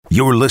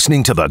You're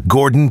listening to the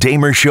Gordon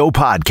Damer Show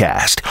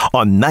podcast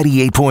on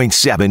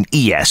 98.7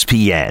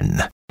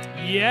 ESPN.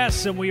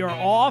 Yes, and we are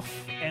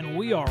off, and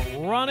we are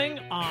running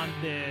on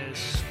this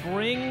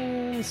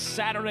spring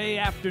Saturday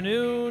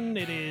afternoon.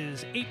 It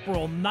is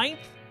April 9th,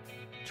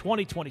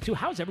 2022.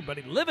 How's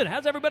everybody living?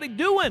 How's everybody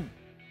doing?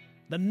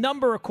 The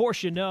number, of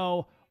course, you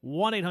know,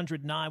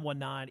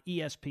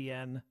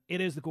 1-800-919-ESPN.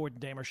 It is the Gordon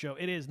Damer Show.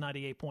 It is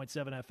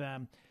 98.7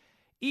 FM.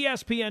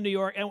 ESPN New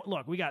York. And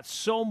look, we got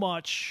so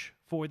much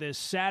for this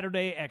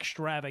Saturday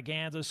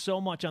extravaganza,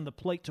 so much on the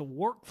plate to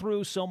work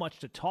through, so much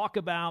to talk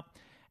about.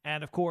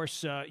 And, of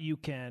course, you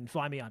can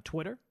find me on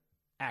Twitter,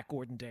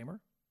 @GordonDamer.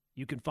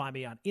 You can find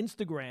me on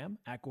Instagram,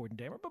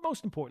 @GordonDamer. But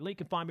most importantly, you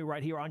can find me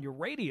right here on your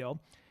radio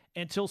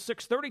until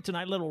 6:30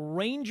 tonight. Little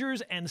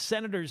Rangers and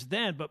Senators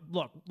then. But,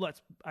 look,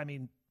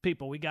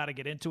 people, we got to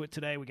get into it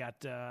today. We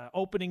got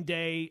opening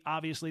day,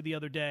 obviously, the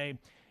other day.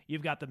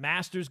 You've got the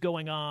Masters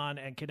going on,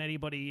 and can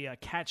anybody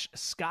catch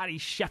Scotty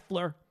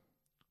Scheffler,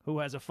 who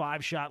has a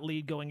 5-shot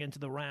lead going into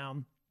the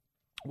round?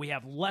 We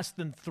have less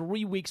than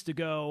 3 weeks to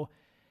go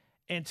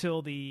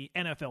until the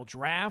NFL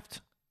draft.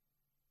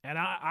 And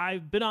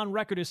I've been on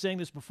record as saying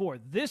this before.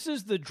 This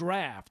is the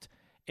draft.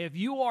 If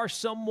you are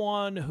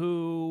someone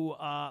who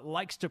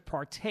likes to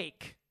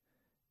partake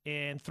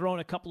in throwing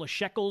a couple of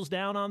shekels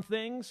down on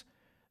things,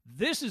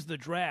 this is the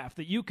draft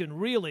that you can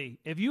really,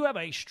 if you have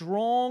a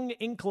strong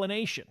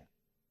inclination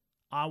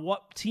on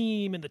what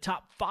team in the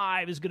top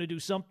 5 is going to do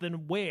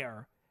something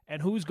where and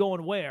who's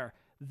going where,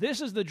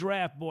 this is the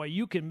draft, boy.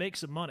 You can make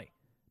some money.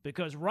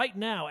 Because right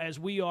now, as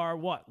we are,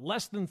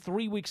 less than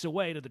 3 weeks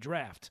away to the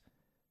draft,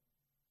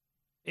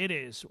 it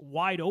is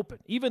wide open.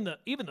 Even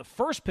the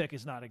first pick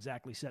is not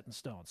exactly set in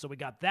stone. So we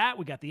got that.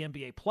 We got the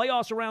NBA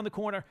playoffs around the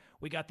corner.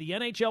 We got the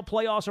NHL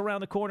playoffs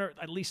around the corner.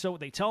 At least so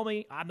they tell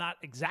me. I'm not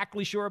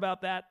exactly sure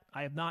about that.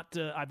 I've not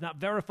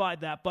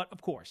verified that. But,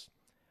 of course,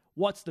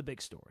 what's the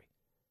big story?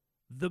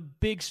 The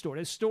big story,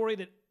 the story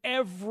that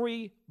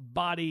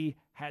everybody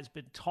has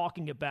been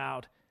talking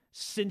about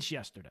since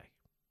yesterday.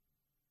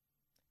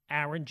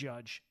 Aaron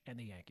Judge and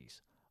the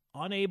Yankees.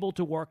 Unable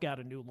to work out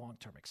a new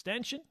long-term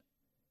extension.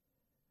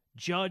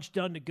 Judge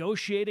done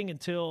negotiating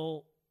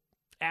until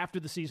after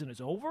the season is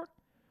over.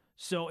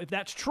 So if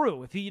that's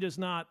true, if he does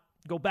not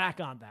go back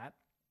on that,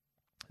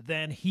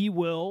 then he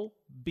will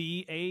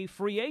be a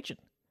free agent.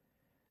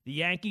 The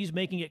Yankees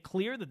making it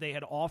clear that they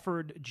had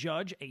offered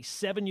Judge a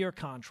 7-year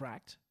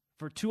contract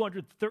for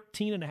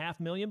 $213.5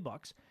 million.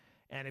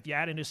 And if you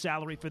add in his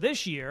salary for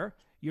this year,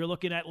 you're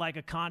looking at like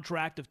a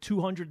contract of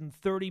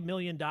 $230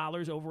 million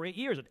over 8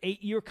 years. An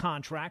 8-year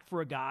contract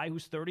for a guy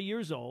who's 30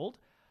 years old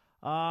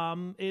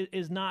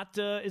is not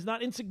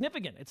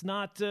insignificant. It's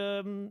not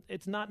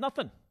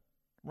nothing.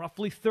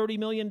 Roughly $30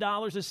 million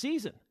a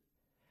season.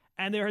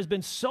 And there has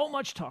been so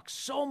much talk,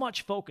 so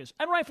much focus,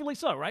 and rightfully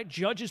so, right?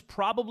 Judge is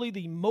probably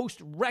the most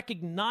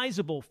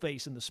recognizable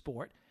face in the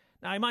sport.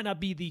 Now, he might not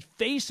be the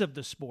face of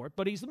the sport,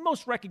 but he's the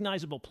most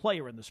recognizable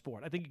player in the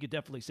sport. I think you could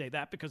definitely say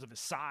that because of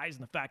his size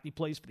and the fact he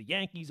plays for the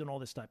Yankees and all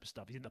this type of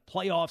stuff. He's in the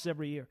playoffs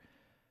every year.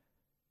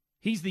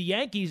 He's the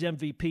Yankees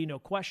MVP, no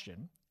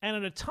question. And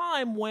at a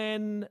time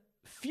when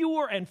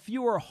fewer and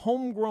fewer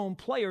homegrown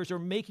players are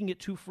making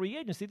it to free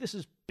agency, this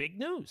is big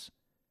news.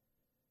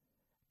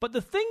 But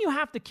the thing you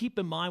have to keep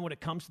in mind when it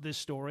comes to this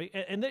story,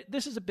 and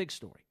this is a big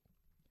story,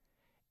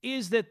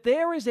 is that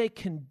there is a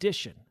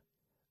condition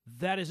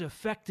that is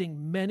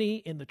affecting many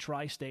in the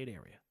tri-state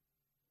area.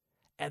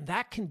 And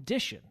that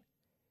condition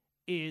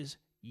is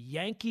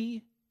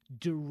Yankee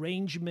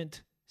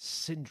derangement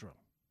syndrome.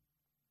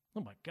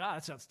 Oh my God,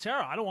 that sounds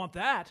terrible. I don't want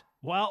that.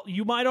 Well,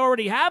 you might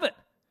already have it.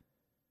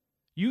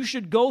 You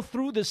should go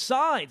through the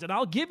signs, and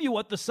I'll give you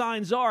what the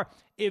signs are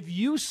if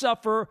you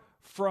suffer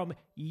from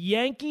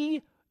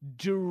Yankee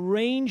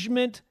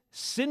derangement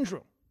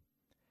syndrome.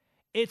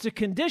 It's a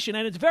condition,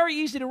 and it's very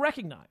easy to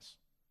recognize.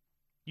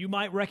 You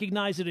might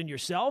recognize it in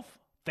yourself,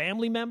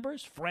 family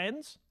members,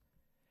 friends.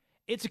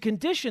 It's a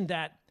condition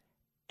that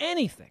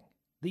anything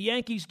the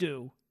Yankees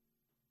do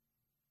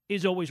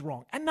is always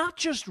wrong. And not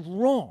just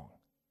wrong,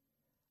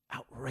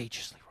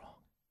 outrageously wrong,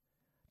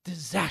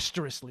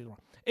 disastrously wrong.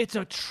 It's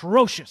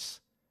atrocious.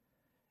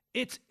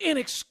 It's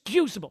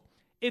inexcusable.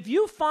 If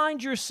you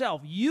find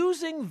yourself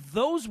using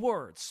those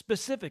words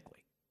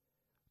specifically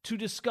to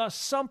discuss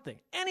something,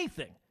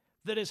 anything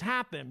that has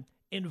happened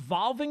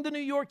involving the New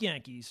York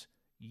Yankees,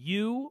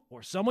 you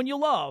or someone you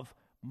love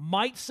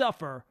might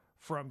suffer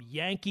from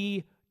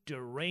Yankee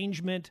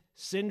derangement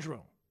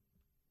syndrome.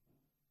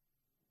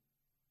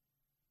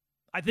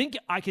 I think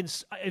I can,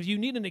 if you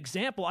need an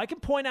example, I can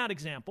point out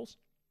examples.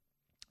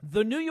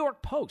 The New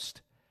York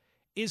Post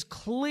is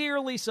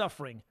clearly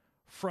suffering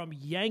from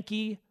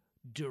Yankee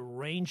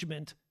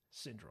derangement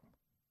syndrome.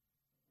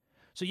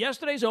 So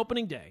yesterday's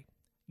opening day,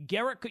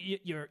 Garrett,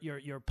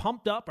 you're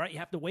pumped up, right? You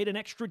have to wait an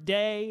extra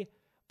day,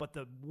 but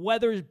the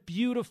weather's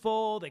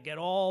beautiful. They get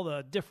all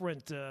the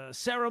different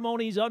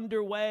ceremonies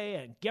underway,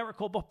 and Garrett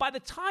Cole. But by the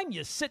time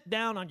you sit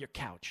down on your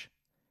couch,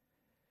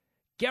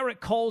 Garrett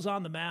Cole's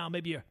on the mound.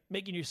 Maybe you're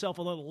making yourself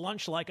a little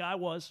lunch like I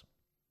was.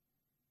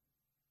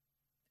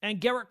 And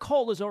Gerrit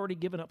Cole has already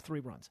given up 3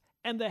 runs.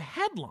 And the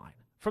headline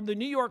from the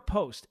New York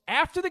Post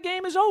after the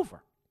game is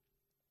over: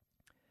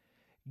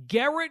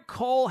 Gerrit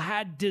Cole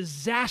had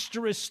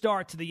disastrous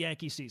start to the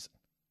Yankee season.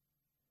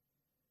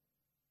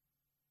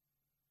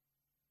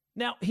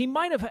 Now, he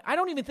might have, I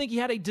don't even think he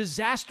had a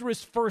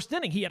disastrous first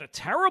inning. He had a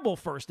terrible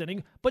first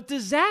inning, but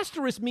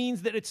disastrous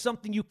means that it's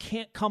something you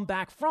can't come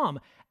back from.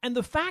 And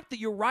the fact that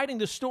you're writing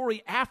the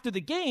story after the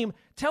game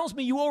tells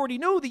me you already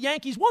knew the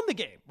Yankees won the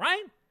game,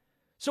 right?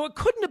 So it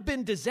couldn't have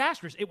been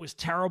disastrous. It was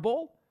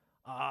terrible.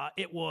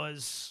 It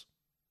was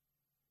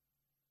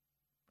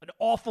an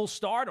awful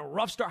start, a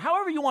rough start,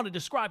 however you want to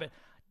describe it.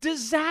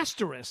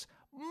 Disastrous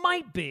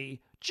might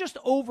be just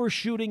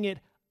overshooting it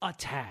a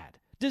tad.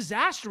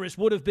 Disastrous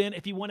would have been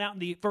if he went out in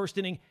the first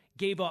inning,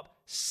 gave up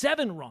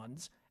 7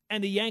 runs,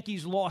 and the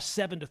Yankees lost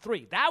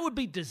 7-3. That would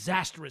be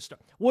disastrous.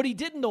 What he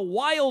did in the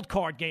wild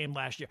card game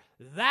last year,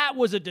 that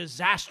was a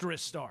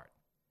disastrous start.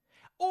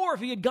 Or if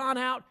he had gone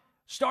out,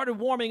 started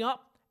warming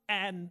up,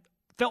 and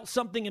felt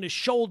something in his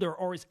shoulder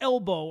or his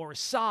elbow or his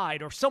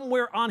side or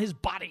somewhere on his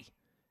body,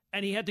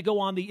 and he had to go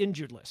on the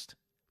injured list.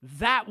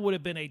 That would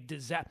have been a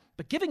disaster.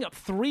 But giving up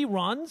 3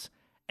 runs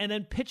and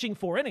then pitching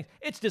 4 innings,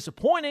 it's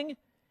disappointing.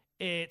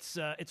 It's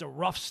a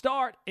rough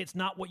start. It's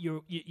not what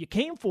you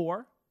came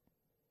for.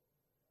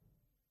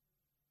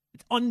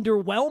 It's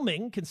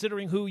underwhelming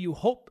considering who you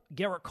hope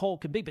Gerrit Cole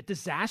can be. But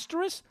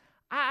disastrous?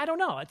 I don't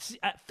know. It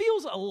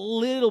feels a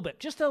little bit,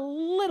 just a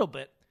little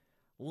bit,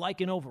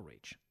 like an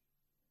overreach.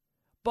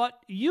 But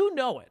you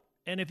know it.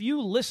 And if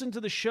you listen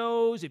to the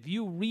shows, if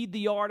you read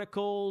the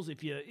articles, if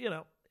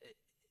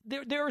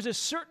there is a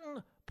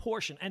certain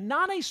portion, and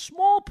not a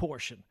small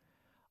portion,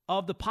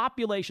 of the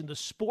population, the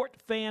sport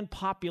fan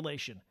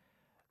population,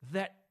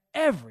 that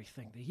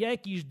everything the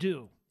Yankees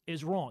do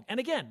is wrong. And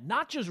again,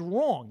 not just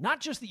wrong,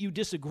 not just that you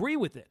disagree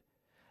with it,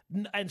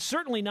 and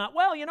certainly not,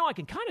 well, I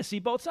can kind of see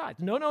both sides.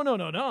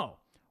 No.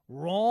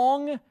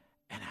 Wrong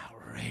and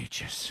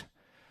outrageous.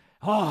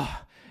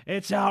 Oh,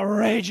 it's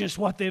outrageous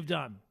what they've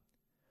done.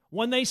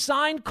 When they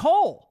signed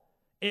Cole,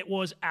 it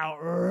was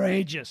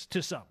outrageous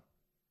to some.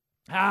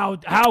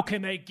 How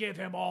can they give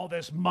him all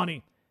this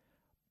money?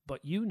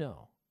 But you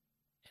know,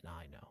 and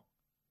I know,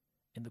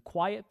 in the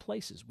quiet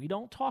places we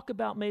don't talk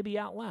about maybe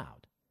out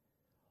loud,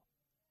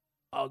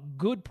 a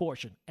good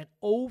portion, an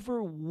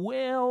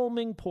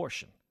overwhelming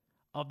portion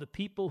of the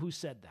people who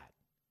said that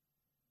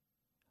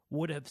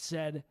would have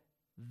said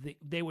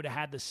they would have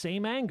had the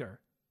same anger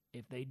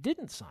if they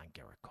didn't sign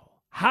Gerrit Cole.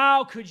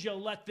 How could you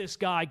let this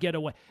guy get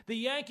away? The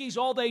Yankees,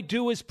 all they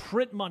do is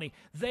print money.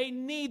 They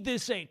need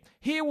this ace.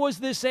 Here was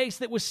this ace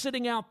that was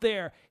sitting out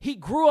there. He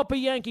grew up a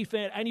Yankee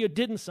fan, and you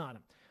didn't sign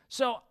him.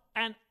 So,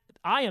 and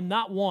I am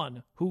not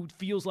one who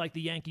feels like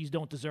the Yankees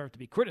don't deserve to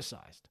be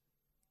criticized.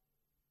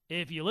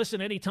 If you listen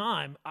any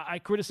time, I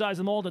criticize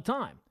them all the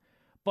time.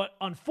 But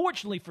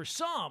unfortunately for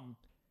some,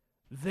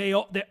 they're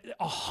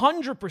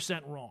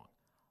 100% wrong,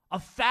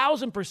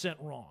 1,000%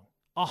 wrong,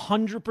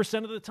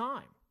 100% of the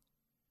time.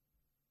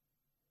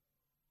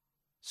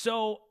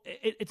 So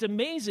it's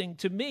amazing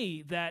to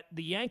me that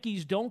the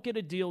Yankees don't get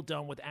a deal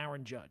done with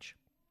Aaron Judge.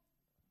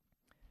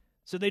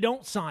 So they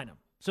don't sign him.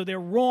 So they're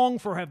wrong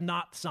for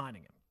not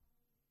signing him.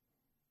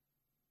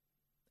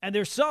 And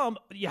there's some,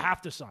 you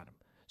have to sign him.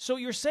 So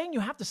you're saying you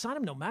have to sign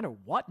him no matter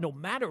what? No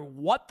matter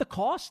what the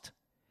cost?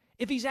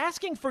 If he's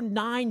asking for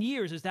 9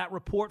 years, is that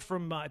report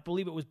from, I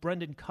believe it was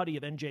Brendan Cuddy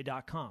of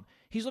NJ.com.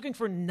 He's looking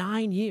for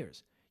 9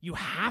 years. You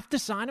have to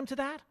sign him to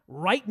that?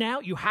 Right now?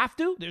 You have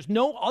to? There's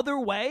no other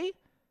way?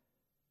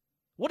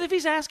 What if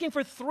he's asking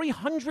for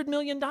 $300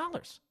 million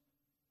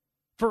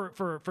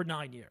for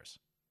 9 years?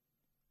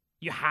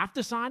 You have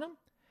to sign him?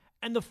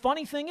 And the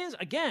funny thing is,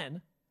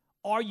 again,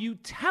 are you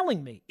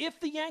telling me if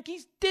the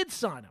Yankees did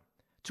sign him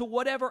to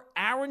whatever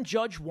Aaron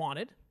Judge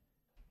wanted,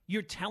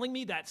 you're telling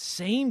me that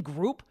same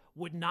group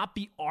would not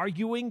be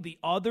arguing the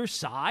other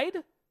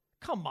side?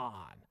 Come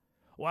on.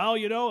 Well,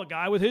 a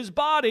guy with his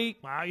body.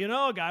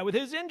 Well, a guy with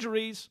his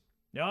injuries.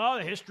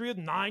 The history of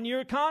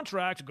 9-year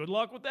contracts. Good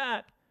luck with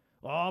that.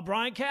 Oh,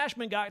 Brian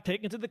Cashman got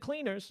taken to the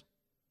cleaners.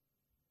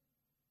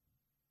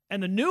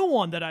 And the new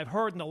one that I've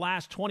heard in the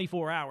last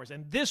 24 hours,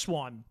 and this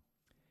one,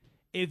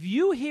 if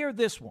you hear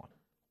this one,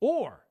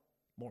 or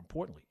more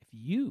importantly, if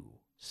you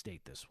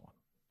state this one,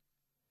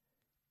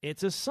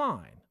 it's a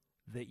sign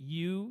that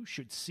you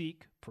should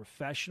seek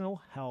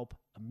professional help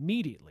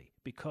immediately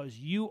because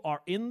you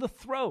are in the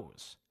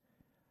throes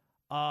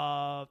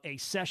of a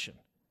session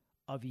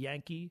of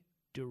Yankee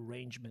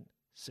derangement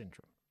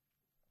syndrome.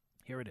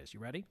 Here it is. You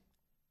ready?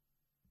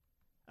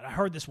 And I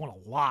heard this one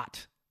a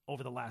lot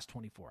over the last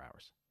 24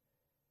 hours.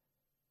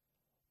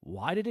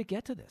 Why did it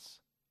get to this?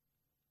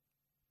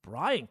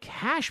 Brian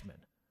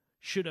Cashman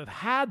should have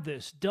had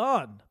this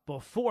done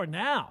before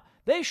now.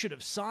 They should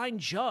have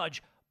signed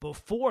Judge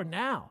before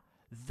now.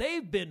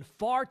 They've been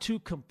far too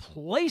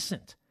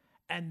complacent,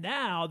 and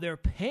now they're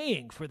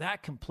paying for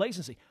that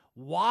complacency.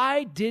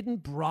 Why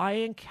didn't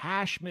Brian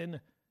Cashman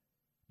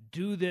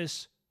do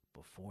this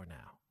before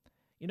now?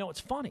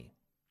 It's funny.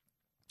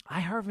 I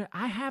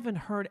haven't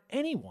heard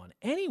anyone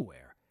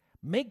anywhere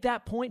make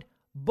that point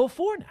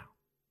before now.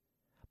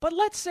 But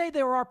let's say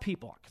there are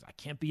people, because I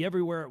can't be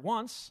everywhere at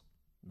once,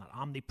 I'm not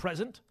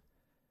omnipresent.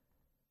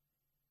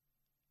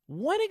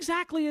 When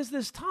exactly is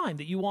this time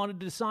that you wanted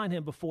to sign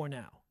him before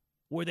now?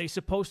 Were they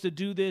supposed to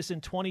do this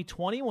in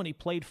 2020 when he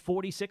played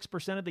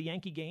 46% of the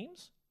Yankee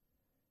games?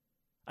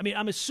 I mean,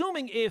 I'm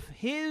assuming if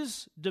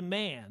his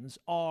demands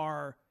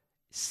are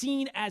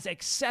seen as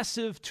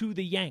excessive to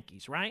the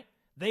Yankees, right?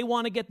 They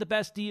want to get the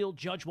best deal.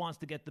 Judge wants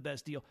to get the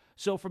best deal.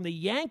 So from the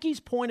Yankees'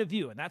 point of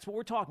view, and that's what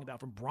we're talking about,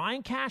 from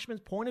Brian Cashman's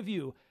point of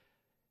view,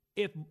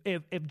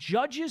 if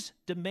Judge's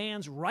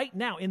demands right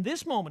now, in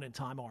this moment in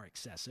time, are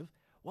excessive,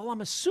 well,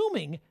 I'm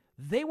assuming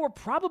they were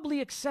probably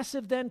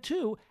excessive then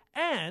too,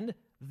 and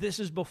this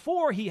is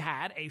before he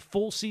had a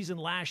full season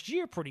last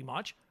year pretty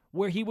much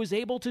where he was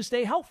able to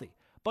stay healthy.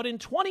 But in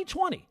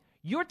 2020,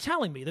 you're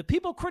telling me that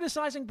people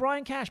criticizing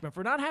Brian Cashman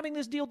for not having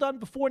this deal done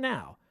before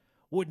now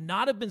would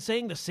not have been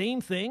saying the same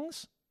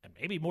things, and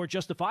maybe more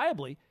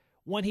justifiably,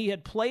 when he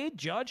had played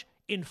Judge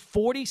in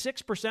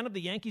 46% of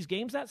the Yankees'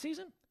 games that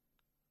season?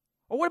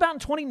 Or what about in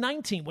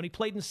 2019 when he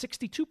played in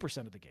 62%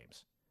 of the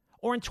games?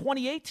 Or in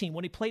 2018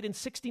 when he played in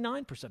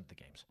 69% of the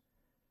games?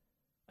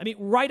 I mean,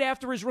 right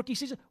after his rookie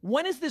season,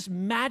 when is this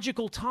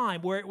magical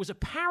time where it was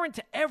apparent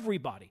to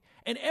everybody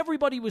and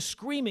everybody was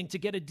screaming to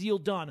get a deal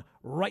done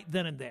right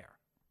then and there?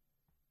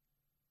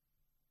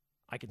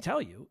 I can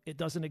tell you it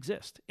doesn't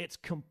exist. It's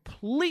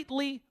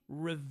completely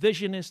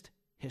revisionist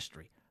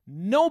history.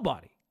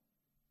 Nobody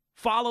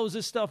follows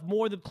this stuff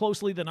more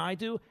closely than I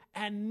do,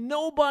 and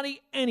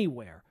nobody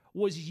anywhere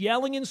was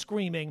yelling and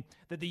screaming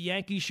that the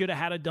Yankees should have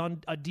had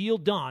a deal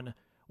done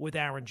with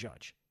Aaron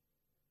Judge.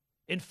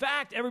 In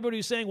fact, everybody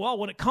was saying, well,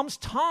 when it comes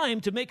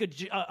time to make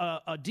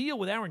a deal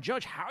with Aaron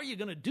Judge, how are you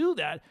going to do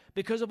that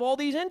because of all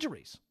these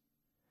injuries?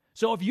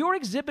 So if you're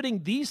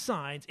exhibiting these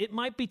signs, it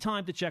might be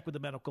time to check with a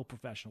medical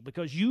professional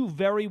because you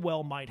very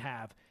well might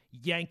have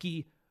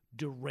Yankee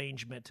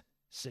derangement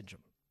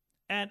syndrome.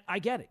 And I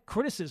get it.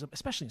 Criticism,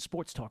 especially in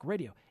sports talk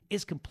radio,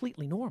 is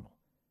completely normal.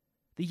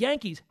 The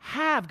Yankees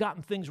have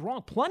gotten things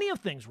wrong, plenty of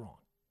things wrong.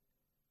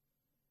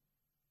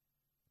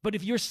 But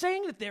if you're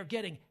saying that they're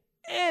getting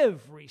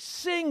every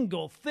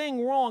single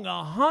thing wrong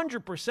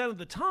 100% of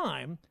the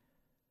time,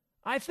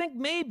 I think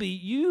maybe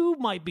you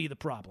might be the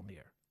problem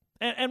here.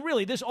 And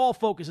really, this all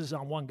focuses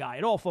on one guy.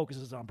 It all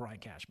focuses on Brian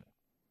Cashman.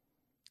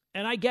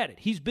 And I get it.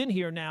 He's been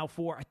here now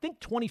for, I think,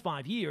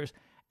 25 years,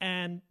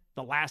 and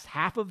the last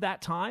half of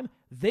that time,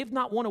 they've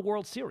not won a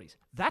World Series.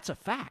 That's a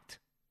fact.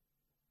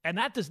 And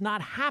that does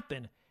not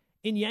happen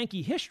in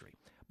Yankee history.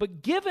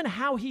 But given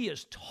how he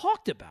is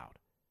talked about,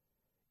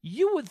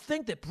 you would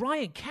think that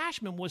Brian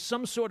Cashman was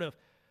some sort of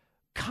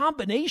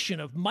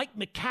combination of Mike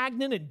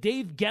McCagnon and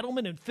Dave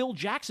Gettleman and Phil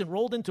Jackson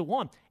rolled into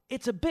one.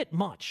 It's a bit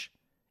much.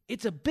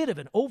 It's a bit of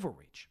an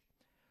overreach.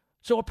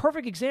 So a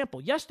perfect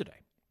example,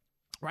 yesterday,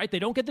 right? They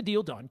don't get the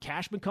deal done.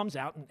 Cashman comes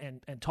out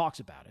and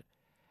talks about it.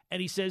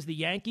 And he says the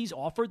Yankees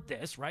offered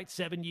this, right?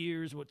 7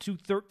 years,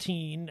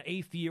 213,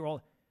 eighth year.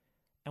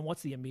 And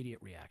what's the immediate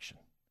reaction?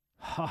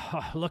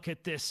 Look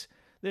at this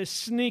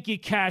sneaky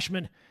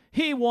Cashman.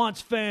 He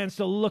wants fans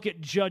to look at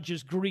Judge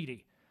as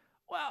greedy.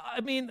 Well, I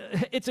mean,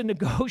 it's a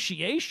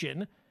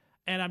negotiation,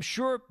 and I'm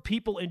sure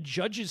people in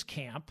Judge's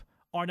camp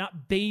are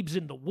not babes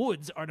in the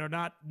woods, or are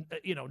not,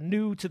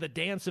 new to the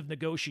dance of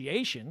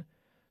negotiation.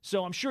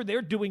 So I'm sure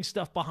they're doing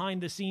stuff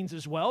behind the scenes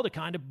as well to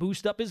kind of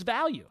boost up his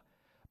value.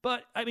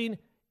 But I mean,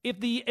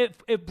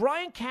 if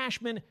Brian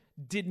Cashman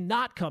did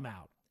not come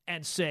out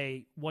and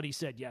say what he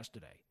said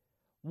yesterday,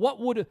 what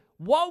would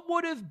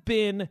have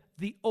been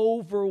the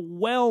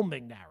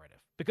overwhelming narrative?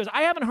 Because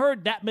I haven't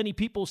heard that many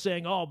people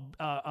saying,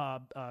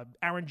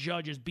 Aaron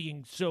Judge is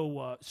being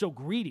so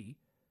greedy.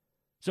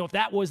 So if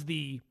that was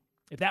the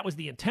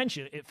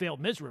intention, it failed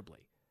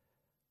miserably.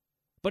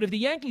 But if the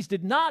Yankees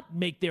did not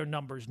make their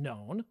numbers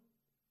known,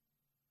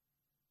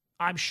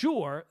 I'm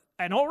sure,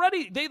 and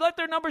already they let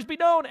their numbers be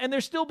known, and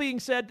they're still being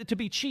said to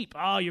be cheap.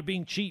 Oh, you're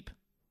being cheap.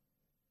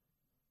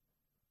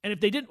 And if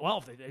they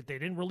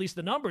didn't release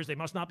the numbers, they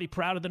must not be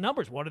proud of the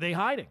numbers. What are they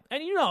hiding?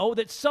 And you know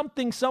that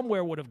something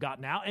somewhere would have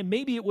gotten out, and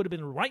maybe it would have been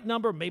the right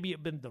number, maybe it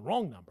would have been the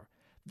wrong number.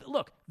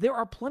 Look, there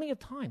are plenty of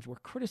times where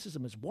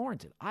criticism is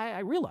warranted. I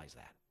realize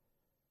that.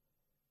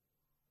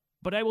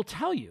 But I will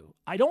tell you,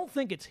 I don't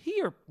think it's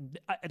here,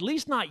 at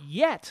least not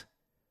yet,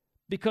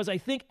 because I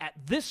think at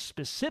this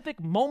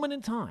specific moment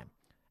in time,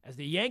 as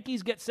the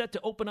Yankees get set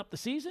to open up the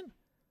season,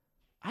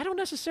 I don't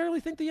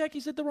necessarily think the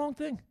Yankees did the wrong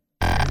thing.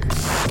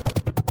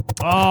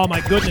 Oh, my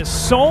goodness.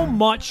 So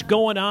much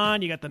going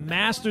on. You got the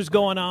Masters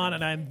going on,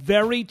 and I'm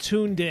very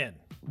tuned in,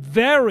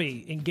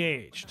 very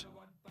engaged.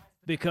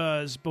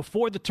 Because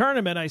before the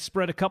tournament, I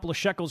spread a couple of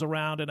shekels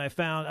around, and I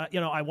found,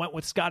 I went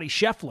with Scotty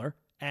Scheffler,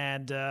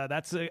 and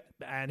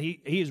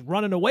he is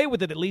running away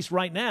with it, at least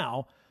right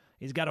now.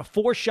 He's got a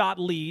 4-shot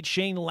lead.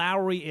 Shane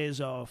Lowry is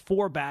a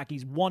 4 back.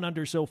 He's 1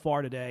 under so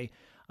far today.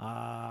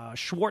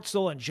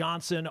 Schwartzel and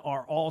Johnson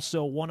are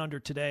also 1 under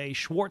today.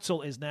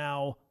 Schwartzel is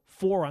now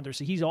 4 under,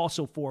 so he's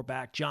also 4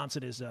 back.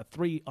 Johnson is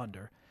 3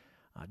 under.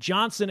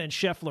 Johnson and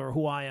Scheffler,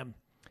 who I am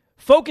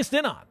focused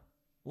in on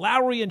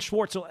Lowry and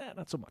Schwartzel,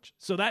 not so much.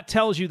 So that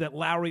tells you that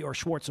Lowry or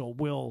Schwartzel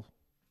will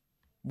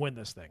win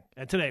this thing.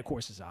 And today, of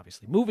course, is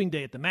obviously moving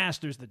day at the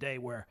Masters, the day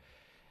where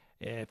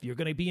if you're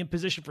going to be in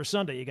position for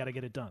Sunday, you got to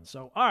get it done.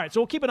 So, all right,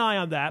 so we'll keep an eye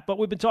on that. But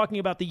we've been talking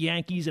about the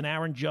Yankees and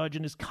Aaron Judge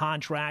and his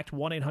contract.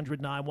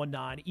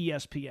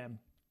 1-800-919-ESPN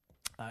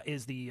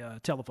is the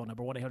telephone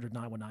number,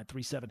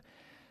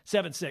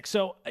 1-800-919-3776.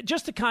 So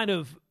just to kind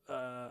of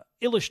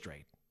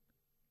illustrate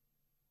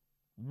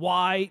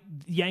why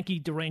Yankee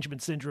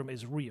derangement syndrome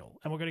is real,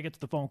 and we're going to get to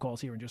the phone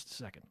calls here in just a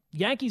second.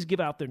 Yankees give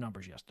out their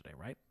numbers yesterday,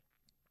 right?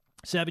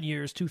 7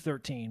 years,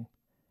 213.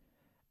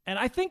 And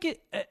I think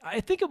it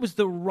was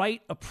the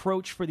right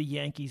approach for the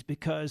Yankees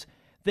because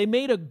they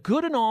made a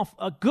good enough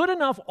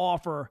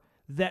offer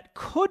that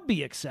could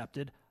be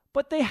accepted,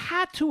 but they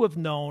had to have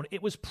known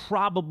it was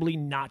probably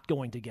not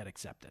going to get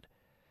accepted.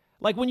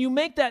 Like when you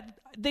make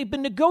that, they've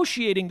been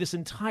negotiating this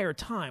entire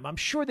time. I'm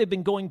sure they've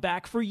been going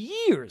back for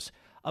years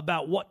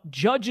about what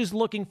Judge is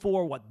looking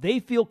for, what they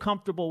feel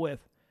comfortable with.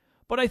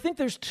 But I think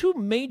there's two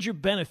major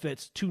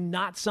benefits to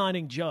not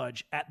signing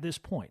Judge at this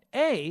point.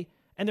 A,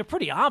 and they're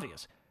pretty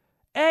obvious.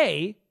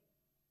 A,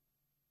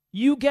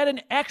 you get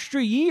an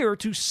extra year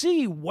to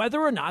see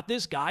whether or not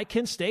this guy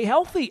can stay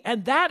healthy.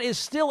 And that is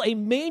still a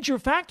major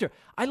factor.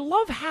 I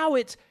love how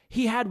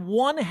he had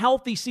one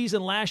healthy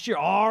season last year.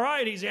 All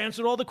right, he's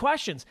answered all the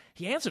questions.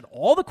 He answered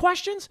all the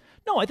questions?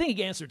 No, I think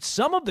he answered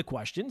some of the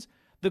questions.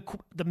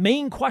 The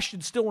main question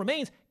still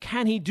remains,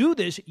 can he do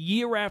this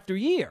year after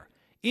year?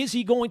 Is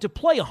he going to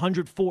play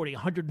 140,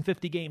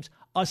 150 games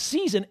a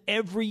season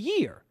every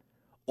year?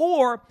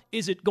 Or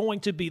is it going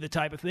to be the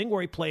type of thing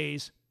where he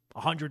plays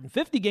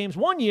 150 games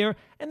one year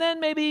and then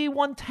maybe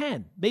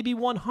 110, maybe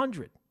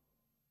 100,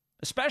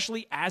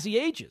 especially as he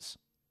ages?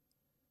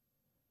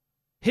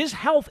 His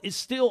health is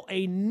still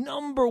a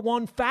number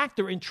one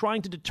factor in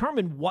trying to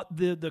determine what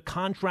the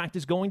contract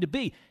is going to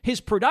be. His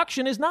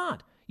production is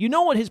not. You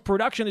know what his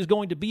production is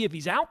going to be if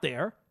he's out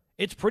there.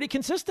 It's pretty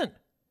consistent.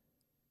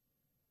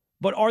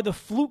 But are the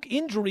fluke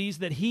injuries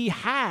that he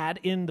had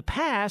in the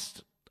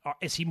past,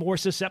 is he more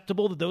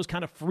susceptible to those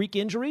kind of freak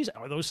injuries?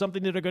 Are those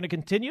something that are going to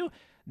continue?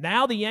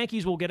 Now the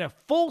Yankees will get a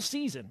full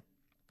season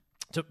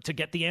to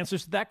get the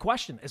answers to that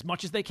question as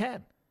much as they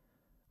can,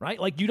 right?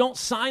 Like you don't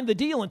sign the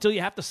deal until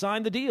you have to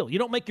sign the deal. You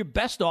don't make your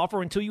best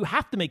offer until you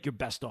have to make your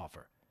best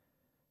offer.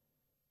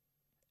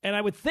 And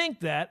I would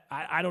think that,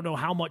 I don't know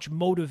how much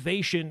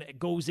motivation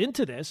goes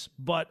into this,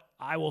 but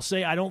I will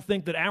say I don't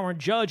think that Aaron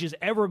Judge is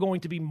ever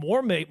going to be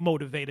more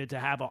motivated to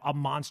have a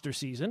monster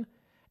season.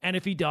 And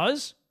if he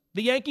does,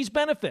 the Yankees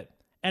benefit.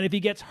 And if he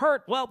gets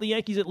hurt, well, the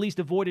Yankees at least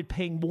avoided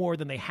paying more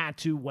than they had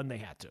to when they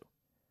had to.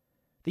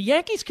 The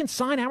Yankees can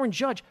sign Aaron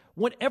Judge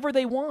whenever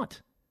they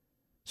want.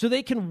 So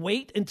they can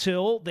wait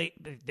until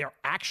they're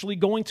actually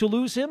going to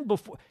lose him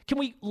before. Can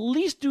we at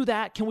least do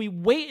that? Can we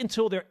wait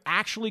until they're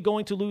actually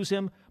going to lose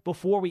him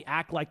before we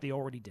act like they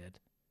already did?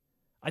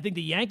 I think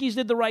the Yankees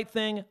did the right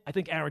thing. I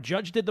think Aaron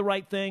Judge did the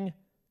right thing.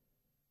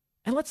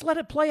 And let's let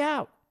it play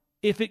out.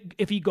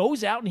 If he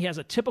goes out and he has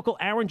a typical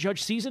Aaron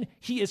Judge season,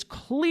 he is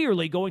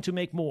clearly going to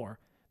make more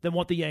than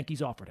what the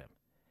Yankees offered him.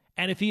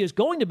 And if he is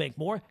going to make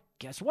more,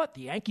 guess what?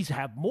 The Yankees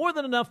have more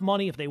than enough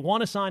money. If they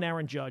want to sign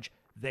Aaron Judge,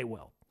 they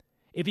will.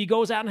 If he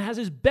goes out and has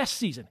his best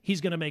season,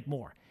 he's going to make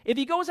more. If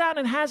he goes out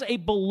and has a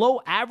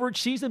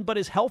below-average season but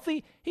is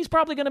healthy, he's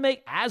probably going to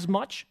make as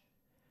much.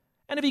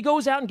 And if he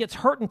goes out and gets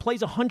hurt and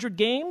plays 100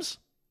 games,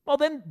 well,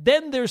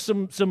 then there's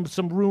some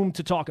room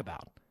to talk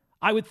about.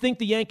 I would think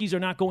the Yankees are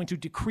not going to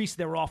decrease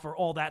their offer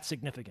all that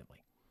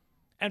significantly.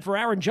 And for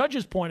Aaron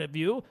Judge's point of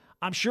view,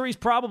 I'm sure he's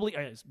probably,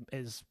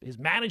 his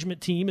management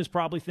team is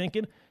probably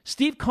thinking,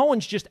 Steve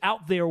Cohen's just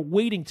out there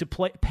waiting to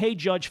pay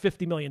Judge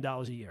 $50 million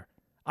a year.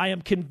 I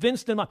am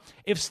convinced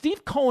if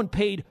Steve Cohen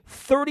paid a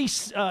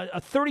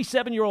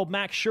 37-year-old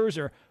Max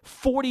Scherzer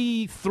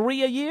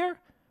 $43 a year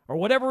or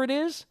whatever it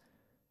is,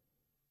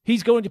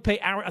 he's going to pay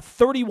a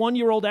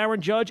 31-year-old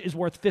Aaron Judge is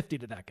worth $50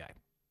 to that guy.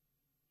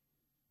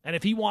 And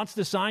if he wants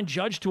to sign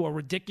Judge to a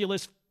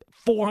ridiculous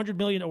 $400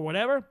 million or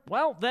whatever,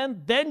 well,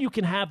 then you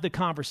can have the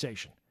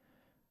conversation.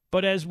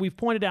 But as we've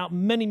pointed out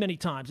many, many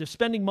times, if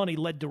spending money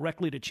led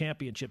directly to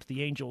championships,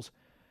 the Angels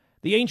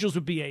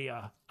would be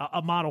a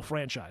model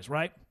franchise,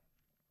 right?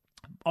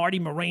 Artie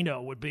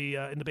Moreno would be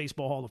in the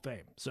Baseball Hall of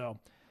Fame. So,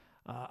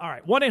 all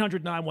right,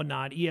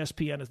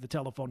 1-800-919-ESPN is the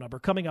telephone number.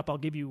 Coming up, I'll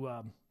give you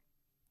a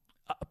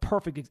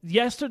perfect –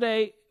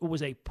 yesterday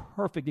was a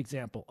perfect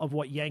example of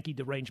what Yankee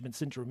derangement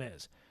syndrome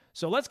is.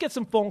 So let's get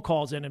some phone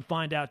calls in and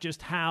find out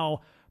just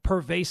how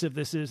pervasive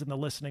this is in the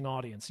listening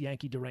audience,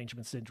 Yankee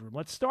derangement syndrome.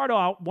 Let's start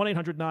out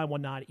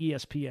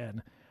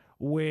 1-800-919-ESPN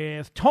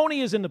with Tony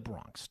is in the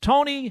Bronx.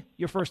 Tony,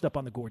 you're first up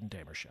on the Gordon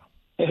Damer Show.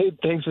 Hey,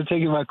 thanks for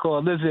taking my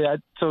call. Listen, I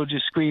told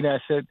your screen, I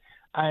said,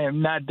 I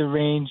am not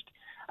deranged.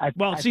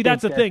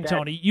 That's the thing,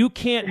 Tony. You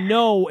can't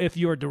know if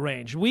you're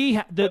deranged.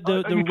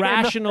 The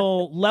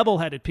rational,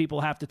 level-headed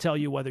people have to tell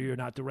you whether you're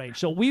not deranged.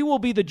 So we will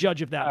be the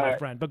judge of that, my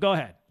friend. But go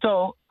ahead.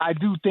 So I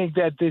do think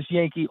that this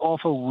Yankee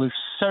offer was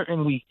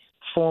certainly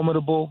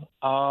formidable.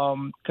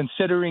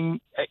 Considering,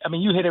 I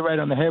mean, you hit it right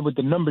on the head with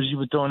the numbers you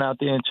were throwing out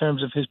there in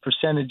terms of his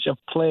percentage of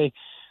play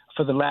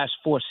for the last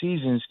 4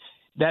 seasons.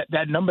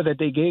 That number that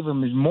they gave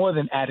him is more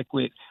than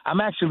adequate. I'm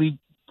actually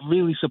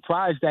really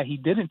surprised that he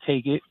didn't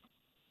take it.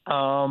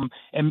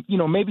 And, you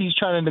know, maybe he's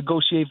trying to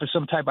negotiate for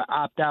some type of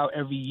opt-out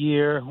every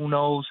year. Who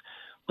knows?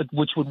 But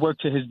which would work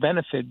to his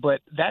benefit.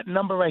 But that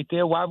number right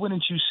there, why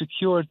wouldn't you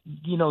secure,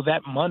 you know,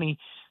 that money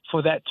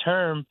for that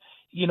term?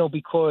 You know,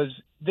 because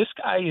this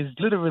guy is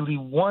literally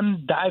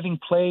one diving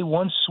play,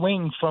 one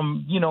swing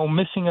from, you know,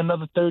 missing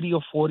another 30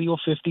 or 40 or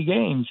 50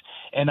 games.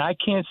 And I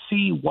can't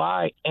see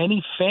why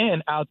any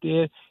fan out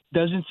there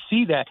doesn't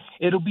see that.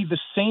 It'll be the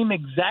same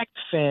exact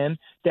fan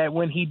that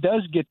when he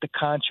does get the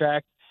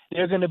contract,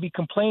 they're going to be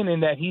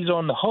complaining that he's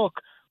on the hook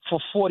for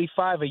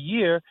 $45 a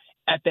year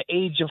at the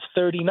age of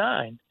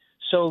 39.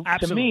 So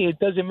Absolutely. To me, it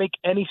doesn't make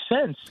any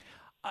sense.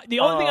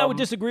 The only thing I would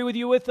disagree with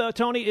you with,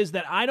 Tony, is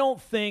that I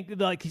don't think,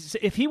 like,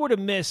 if he were to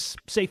miss,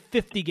 say,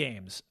 50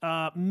 games,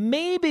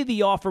 maybe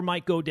the offer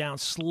might go down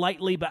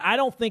slightly, but I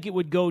don't think it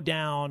would go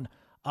down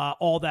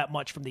all that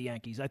much from the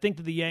Yankees. I think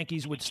that the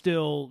Yankees would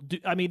still do.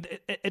 I mean,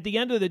 at the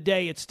end of the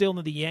day, it's still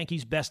in the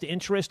Yankees' best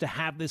interest to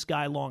have this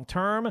guy long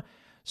term.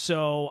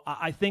 So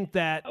I think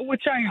that,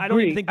 which I agree. I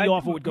don't even think the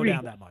offer would go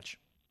down that much.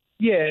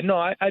 Yeah, no,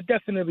 I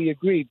definitely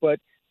agree. But,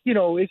 you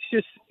know, it's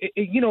just,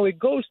 it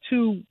goes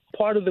to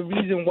part of the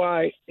reason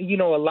why, you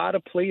know, a lot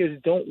of players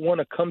don't want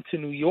to come to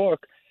New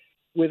York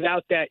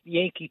without that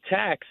Yankee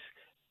tax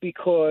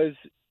because,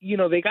 you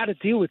know, they got to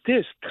deal with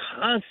this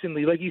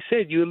constantly. Like you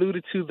said, you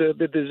alluded to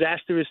the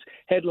disastrous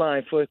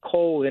headline for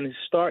Cole and his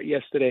start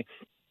yesterday.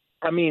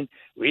 I mean,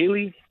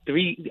 really?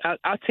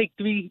 I'll take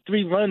three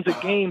runs a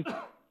game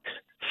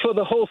for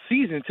the whole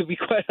season, to be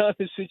quite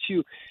honest with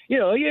you. You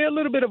know, yeah, a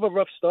little bit of a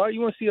rough start.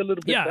 You want to see a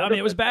little bit better. I mean,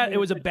 it was bad. It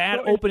was a bad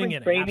opening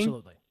inning.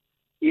 Absolutely.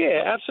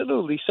 Yeah,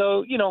 absolutely.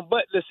 So, you know,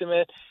 but listen,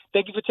 man,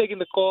 thank you for taking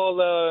the call.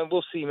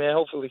 We'll see, man,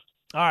 hopefully.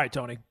 All right,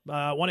 Tony.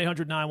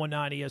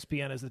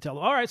 1-800-919-ESPN is the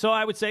telephone. All right, so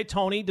I would say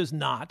Tony does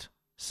not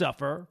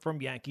suffer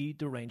from Yankee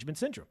derangement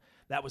syndrome.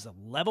 That was a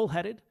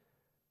level-headed,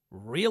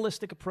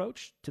 realistic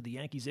approach to the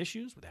Yankees'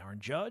 issues with Aaron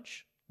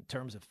Judge in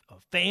terms of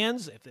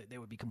fans. If they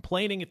would be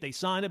complaining if they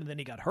signed him and then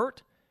he got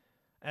hurt.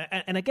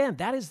 And again,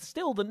 that is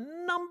still the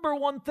number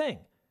one thing.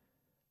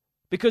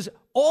 Because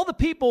all the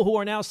people who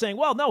are now saying,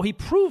 well, no, he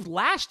proved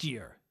last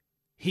year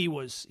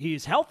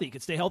he's healthy. He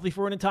could stay healthy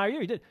for an entire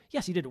year. He did.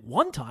 Yes, he did it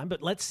one time,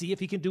 but let's see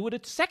if he can do it a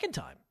second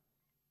time.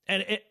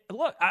 And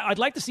look, I'd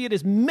like to see it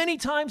as many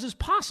times as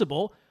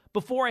possible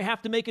before I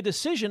have to make a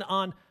decision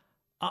on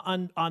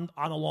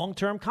a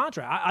long-term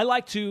contract. I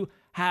like to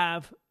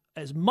have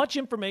as much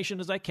information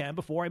as I can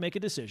before I make a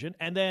decision,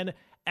 and then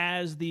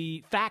as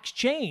the facts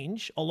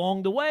change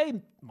along the way,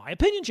 my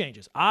opinion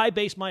changes. I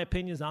base my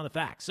opinions on the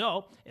facts.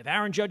 So if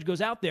Aaron Judge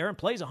goes out there and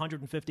plays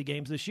 150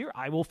 games this year,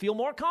 I will feel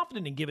more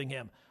confident in giving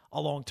him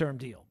a long-term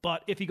deal.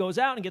 But if he goes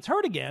out and gets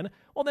hurt again,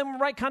 well, then we're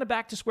right kind of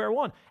back to square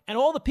one. And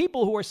all the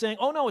people who are saying,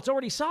 oh, no, it's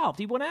already solved.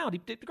 He went out. He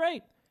did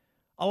great.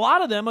 A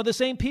lot of them are the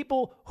same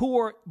people who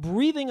are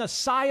breathing a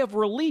sigh of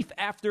relief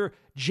after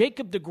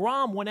Jacob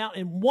deGrom went out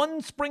in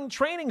one spring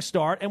training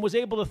start and was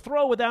able to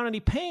throw without any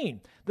pain.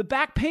 The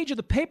back page of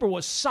the paper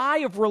was sigh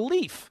of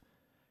relief.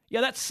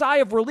 Yeah, that sigh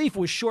of relief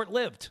was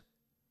short-lived.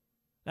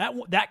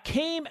 That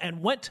came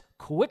and went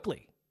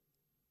quickly.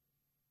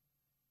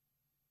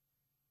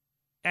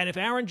 And if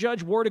Aaron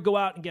Judge were to go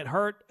out and get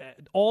hurt,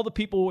 all the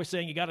people who are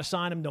saying you got to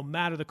sign him no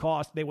matter the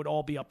cost, they would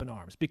all be up in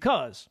arms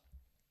because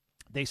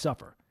they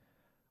suffer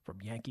from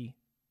Yankee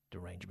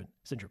derangement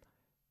syndrome.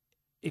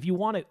 If you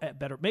want it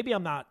better, maybe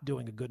I'm not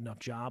doing a good enough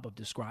job of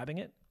describing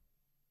it.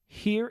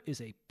 Here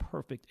is a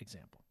perfect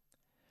example.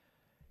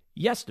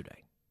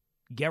 Yesterday,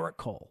 Garrett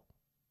Cole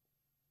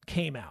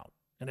came out,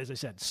 and as I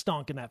said,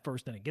 stunk in that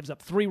first inning. Gives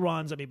up 3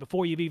 runs. I mean,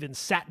 before you've even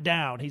sat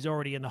down, he's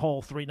already in the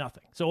hole 3-0.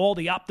 So all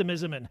the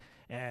optimism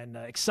and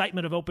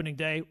excitement of opening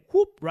day,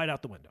 whoop, right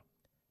out the window.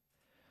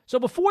 So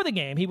before the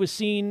game, he was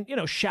seen,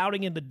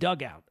 shouting in the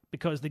dugout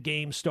because the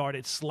game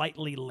started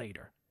slightly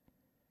later.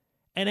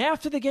 And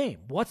after the game,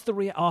 what's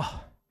the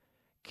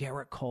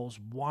Garrett Cole's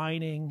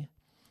whining.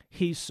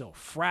 He's so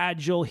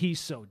fragile. He's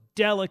so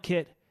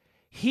delicate.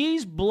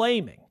 He's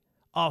blaming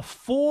a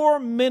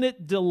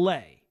 4-minute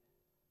delay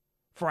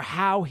for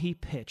how he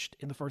pitched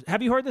in the first.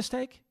 Have you heard this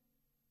take?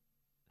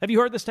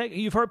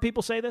 You've heard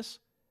people say this?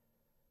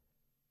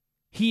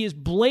 He is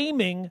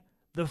blaming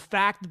the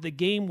fact that the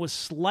game was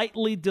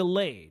slightly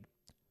delayed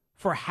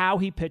for how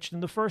he pitched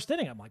in the first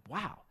inning. I'm like,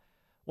 wow.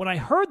 When I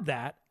heard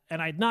that,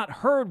 and I'd not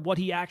heard what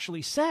he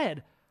actually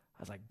said, I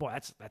was like, boy,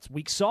 that's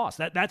weak sauce.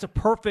 That's a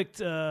perfect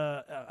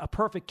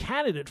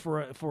candidate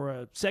for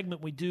a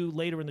segment we do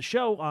later in the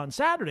show on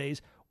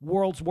Saturdays,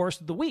 World's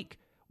Worst of the Week,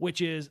 which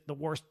is the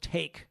worst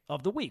take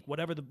of the week,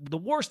 whatever the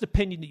worst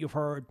opinion that you've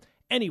heard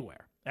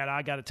anywhere. And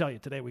I got to tell you,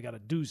 today we got a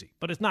doozy.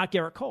 But it's not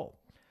Garrett Cole.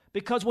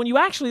 Because when you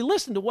actually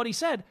listen to what he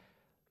said,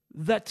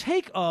 the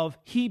take of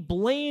he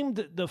blamed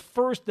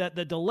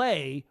the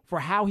delay for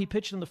how he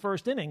pitched in the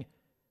first inning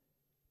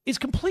is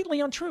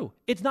completely untrue.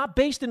 It's not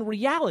based in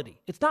reality.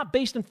 It's not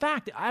based in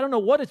fact. I don't know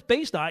what it's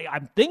based on.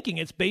 I'm thinking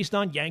it's based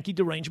on Yankee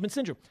derangement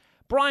syndrome.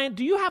 Brian,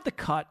 do you have the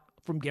cut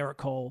from Garrett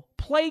Cole?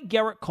 Play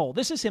Garrett Cole.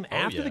 This is him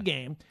after the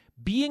game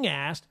being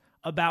asked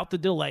about the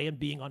delay and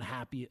being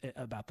unhappy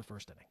about the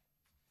first inning.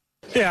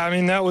 Yeah, I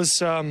mean, that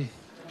was an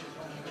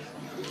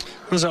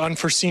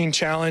unforeseen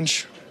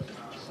challenge.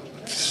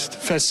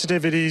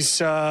 Festivities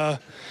got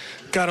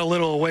a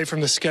little away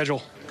from the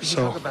schedule. Could you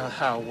talk about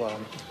how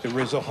the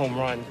Rizzo home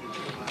run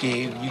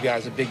gave you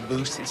guys a big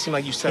boost? It seemed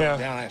like you settled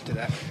down after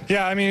that.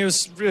 Yeah, I mean, it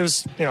was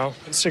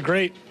it's a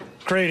great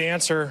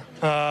answer.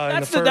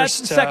 That's the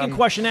second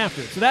question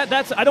after. So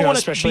that's I don't want to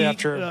especially be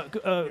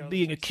after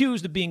being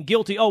accused of being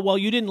guilty. Oh, well,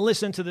 you didn't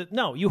listen to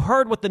no, you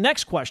heard what the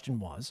next question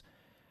was,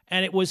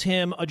 and it was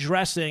him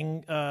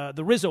addressing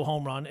the Rizzo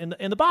home run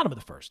in the bottom of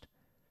the first.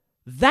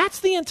 That's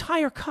the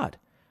entire cut.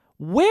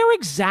 Where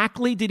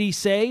exactly did he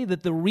say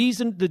that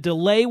the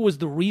delay was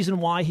the reason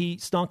why he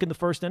stunk in the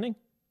first inning?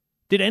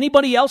 Did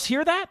anybody else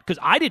hear that? Because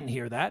I didn't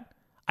hear that.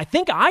 I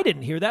think I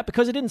didn't hear that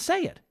because it didn't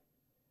say it.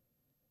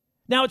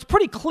 Now, it's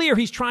pretty clear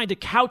he's trying to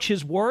couch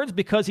his words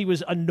because he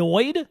was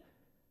annoyed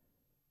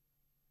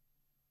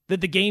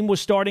that the game was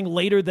starting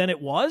later than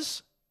it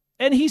was,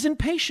 and he's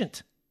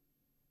impatient.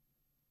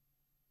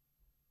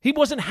 He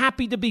wasn't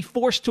happy to be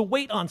forced to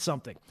wait on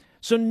something.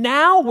 So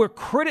now we're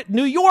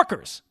New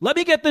Yorkers. Let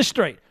me get this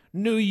straight.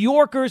 New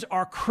Yorkers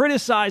are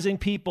criticizing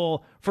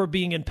people for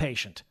being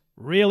impatient.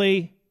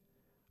 Really?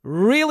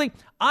 Really?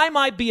 I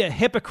might be a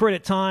hypocrite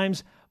at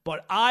times,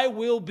 but I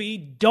will be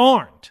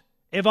darned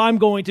if I'm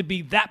going to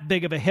be that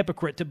big of a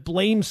hypocrite to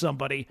blame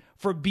somebody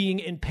for being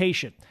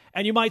impatient.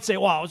 And you might say,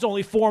 well, it's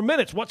only 4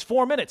 minutes. What's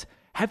 4 minutes?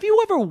 Have you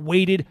ever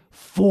waited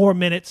 4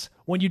 minutes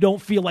when you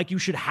don't feel like you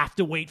should have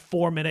to wait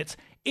 4 minutes?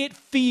 It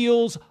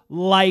feels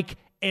like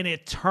an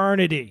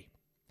eternity.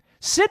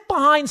 Sit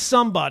behind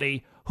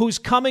somebody who's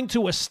coming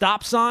to a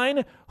stop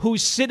sign,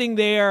 who's sitting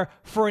there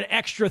for an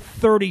extra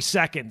 30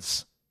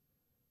 seconds.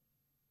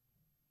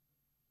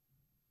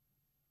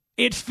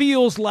 It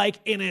feels like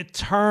an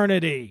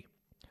eternity.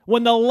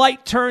 When the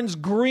light turns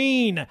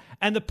green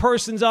and the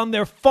person's on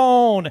their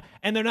phone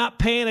and they're not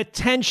paying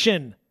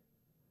attention,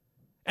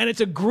 and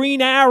it's a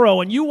green arrow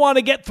and you want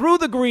to get through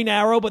the green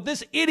arrow, but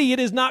this idiot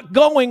is not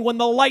going when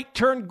the light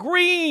turned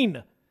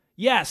green.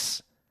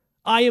 Yes,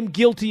 I am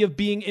guilty of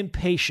being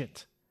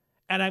impatient.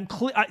 And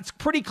it's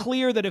pretty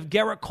clear that if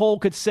Garrett Cole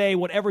could say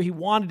whatever he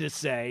wanted to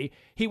say,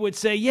 he would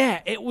say,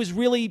 yeah, it was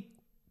really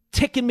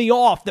ticking me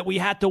off that we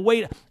had to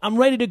wait. I'm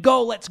ready to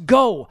go. Let's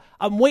go.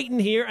 I'm waiting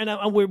here,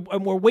 and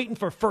we're waiting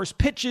for first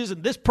pitches,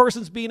 and this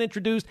person's being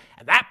introduced,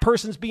 and that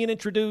person's being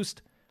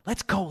introduced.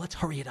 Let's go. Let's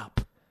hurry it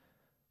up.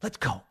 Let's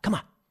go. Come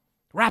on.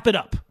 Wrap it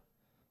up.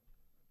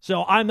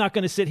 So I'm not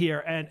going to sit here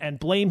and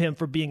blame him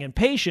for being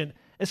impatient,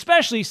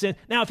 especially since,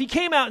 now if he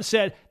came out and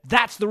said,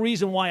 that's the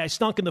reason why I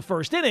stunk in the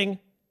first inning,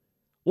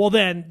 well,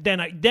 then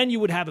you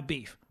would have a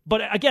beef.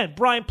 But again,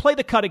 Brian, play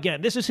the cut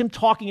again. This is him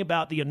talking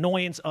about the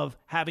annoyance of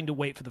having to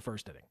wait for the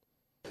first inning.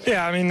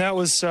 Yeah, I mean, that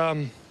was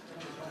an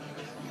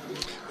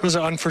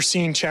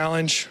unforeseen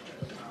challenge.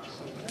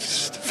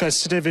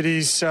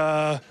 Festivities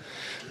got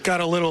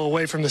a little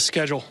away from the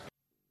schedule.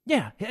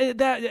 Yeah,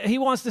 that he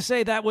wants to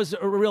say that was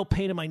a real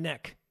pain in my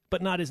neck,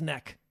 but not his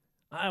neck.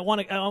 Come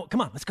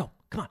on, let's go.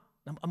 Come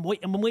on, I'm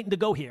waiting to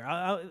go here.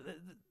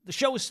 The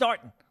show is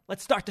starting.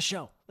 Let's start the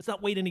show. Let's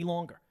not wait any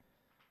longer.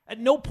 At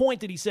no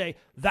point did he say,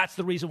 that's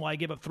the reason why I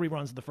gave up 3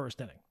 runs in the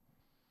first inning.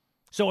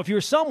 So if you're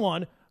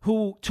someone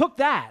who took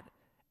that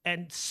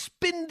and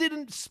spun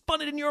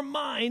it in your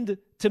mind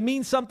to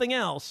mean something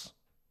else,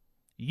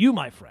 you,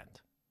 my friend,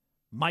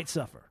 might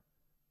suffer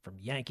from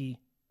Yankee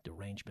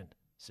derangement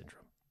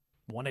syndrome.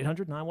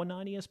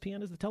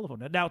 1-800-919-ESPN is the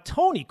telephone. Now,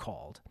 Tony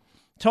called.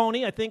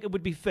 Tony, I think it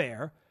would be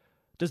fair,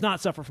 does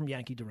not suffer from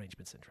Yankee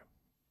derangement syndrome.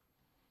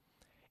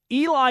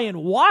 Eli in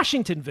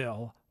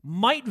Washingtonville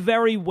might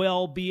very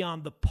well be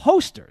on the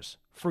posters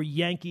for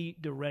Yankee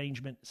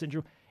derangement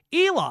syndrome.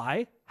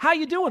 Eli, how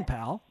you doing,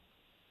 pal?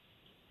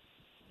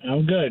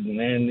 I'm good,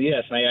 and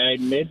yes, I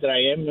admit that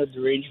I am a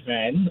deranged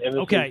fan.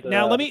 Okay,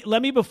 now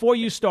let me before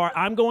you start,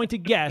 I'm going to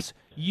guess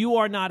you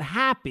are not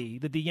happy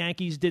that the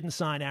Yankees didn't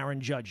sign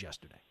Aaron Judge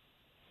yesterday.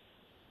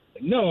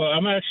 No,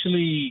 I'm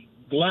actually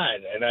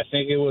glad, and I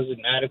think it was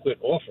an adequate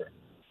offer.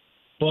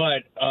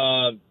 But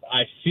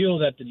I feel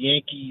that the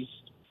Yankees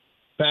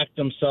backed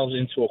themselves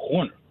into a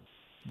corner.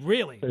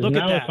 Really? Look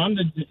at that. If I'm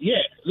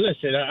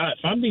if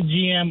I'm the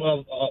GM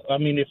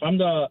if I'm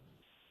the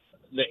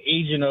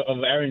agent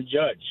of Aaron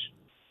Judge,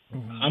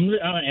 and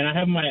I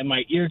have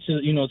my ear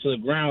to the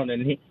ground,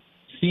 and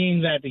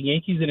seeing that the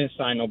Yankees didn't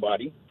sign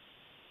nobody,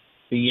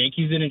 the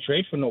Yankees didn't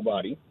trade for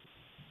nobody,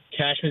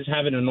 Cashman's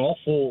having an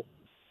awful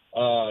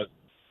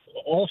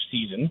off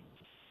season.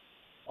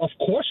 Of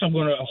course, I'm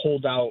going to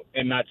hold out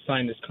and not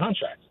sign this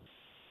contract,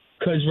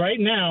 because right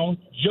now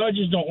Judge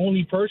is the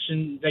only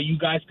person that you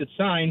guys could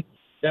sign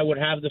that would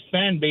have the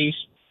fan base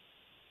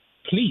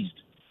pleased.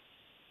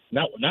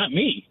 Not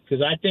me,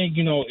 because I think,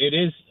 it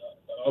is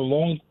a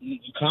long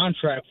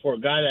contract for a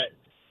guy that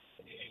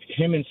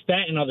him and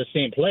Stanton are the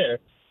same player.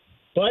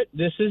 But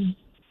this is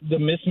the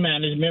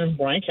mismanagement of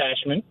Brian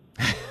Cashman.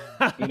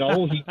 You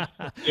know,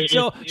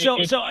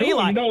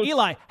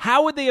 Eli,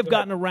 how would they have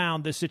gotten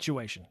around this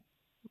situation?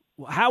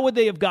 How would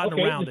they have gotten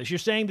around this? You're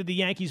saying that the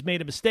Yankees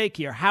made a mistake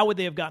here. How would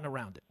they have gotten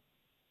around it?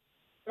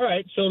 All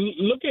right, so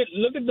look at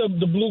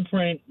the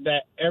blueprint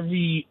that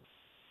every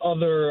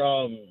other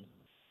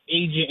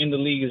agent in the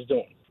league is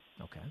doing.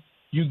 Okay.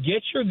 You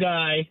get your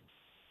guy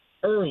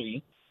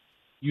early.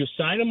 You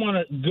sign him on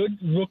a good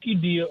rookie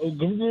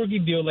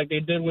deal like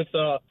they did with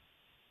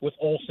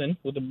Olsen,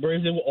 with the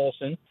Braves did with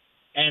Olsen,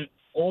 and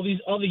all these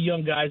other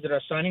young guys that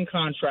are signing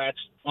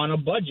contracts on a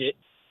budget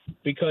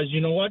because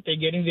you know what? They're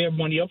getting their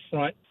money up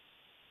front.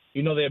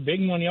 You know, their big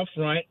money up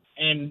front,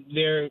 and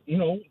they're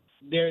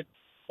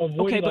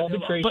avoiding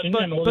arbitration.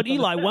 But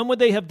Eli, when would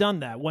they have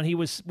done that? When he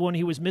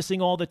was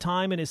missing all the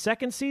time in his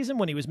second season?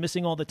 When he was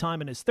missing all the time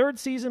in his third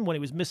season? When he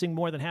was missing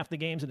more than half the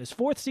games in his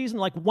fourth season?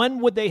 Like, when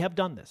would they have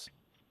done this?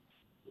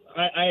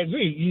 I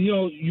agree. You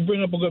know, you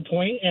bring up a good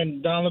point,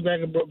 and Don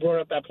LeGreg brought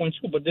up that point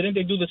too. But didn't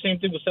they do the same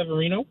thing with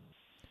Severino?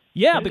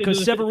 Yeah,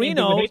 because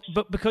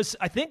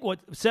I think what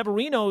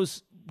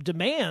Severino's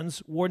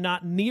demands were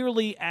not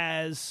nearly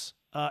as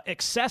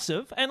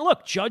excessive. And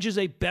look, Judge is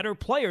a better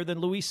player than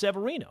Luis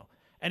Severino,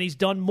 and he's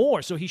done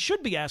more, so he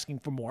should be asking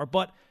for more.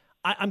 But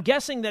I'm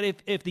guessing that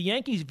if the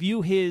Yankees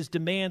view his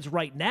demands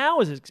right now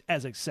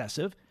as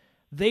excessive,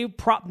 they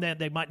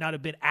might not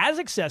have been as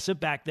excessive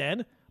back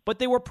then, but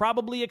they were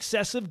probably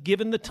excessive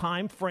given the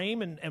time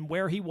frame and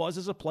where he was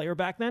as a player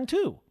back then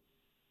too.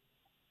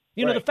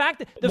 You know, the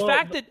fact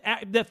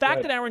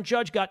that Aaron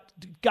Judge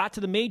got to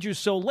the majors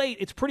so late,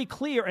 it's pretty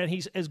clear, and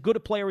he's as good a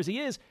player as he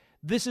is,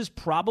 this is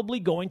probably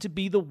going to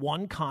be the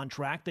one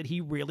contract that he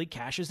really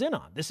cashes in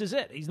on. This is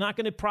it. He's not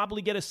going to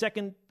probably get a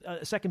second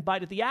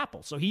bite at the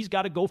apple, so he's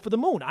got to go for the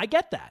moon. I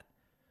get that.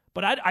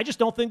 But I just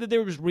don't think that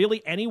there was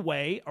really any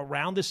way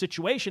around this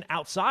situation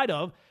outside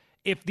of,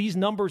 if these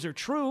numbers are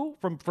true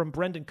from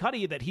Brendan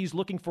Cuddy that he's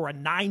looking for a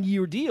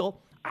 9-year deal,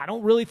 I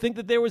don't really think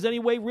that there was any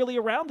way really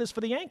around this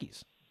for the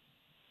Yankees.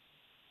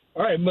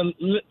 All right, but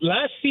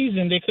last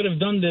season they could have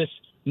done this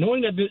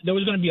knowing that there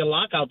was going to be a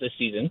lockout this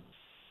season.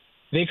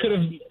 They could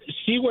have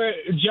see where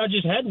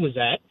Judge's head was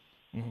at.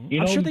 Mm-hmm. You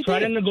know, try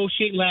to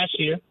negotiate last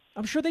year.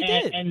 I'm sure they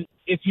did. And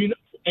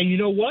you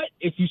know what?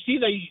 If you see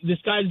that this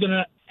guy's going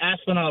to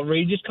ask for an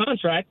outrageous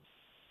contract,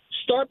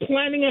 start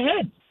planning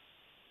ahead.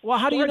 Well,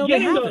 how do you know they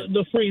haven't?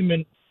 The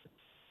Freeman.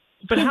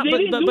 But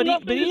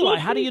Eli,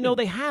 how do you know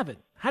they haven't?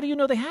 How do you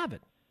know they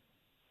haven't?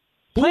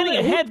 Planning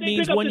ahead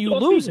means when you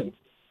lose him.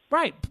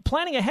 Right.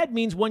 Planning ahead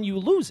means when you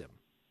lose him.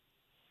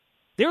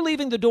 They're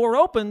leaving the door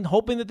open,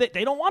 hoping that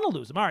they don't want to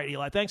lose him. All right,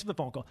 Eli, thanks for the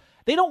phone call.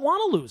 They don't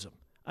want to lose him.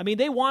 I mean,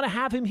 they want to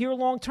have him here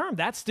long term.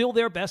 That's still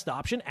their best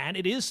option, and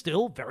it is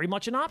still very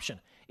much an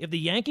option. If the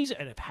Yankees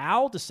and if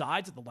Hal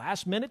decides at the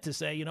last minute to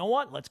say, you know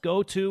what, let's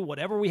go to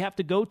whatever we have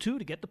to go to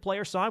get the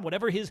player signed,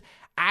 whatever his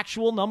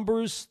actual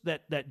numbers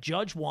that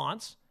Judge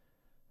wants,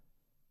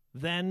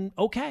 then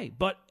okay.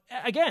 But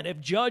again, if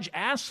Judge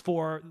asks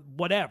for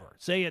whatever,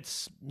 say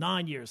it's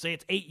 9 years, say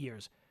it's 8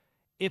 years,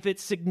 if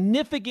it's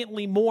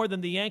significantly more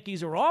than the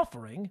Yankees are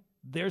offering,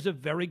 there's a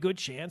very good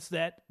chance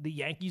that the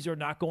Yankees are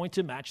not going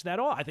to match that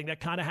offer. I think that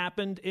kind of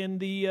happened in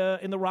the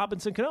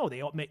Robinson Cano.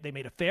 They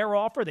made a fair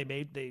offer. They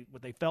made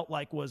what they felt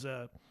like was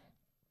an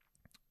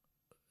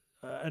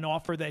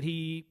offer that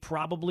he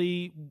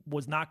probably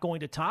was not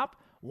going to top.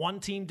 One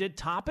team did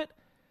top it.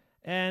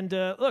 And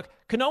look,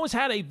 Cano has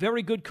had a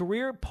very good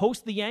career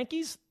post the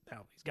Yankees.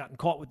 Now, he's gotten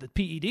caught with the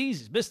PEDs.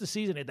 He's missed the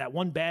season. He had that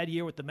one bad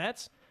year with the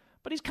Mets.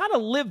 But he's kind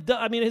of lived –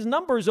 I mean, his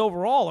numbers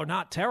overall are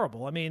not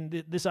terrible. I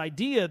mean, this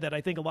idea that I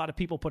think a lot of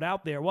people put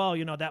out there, well,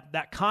 you know,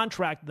 that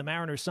contract the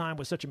Mariners signed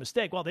was such a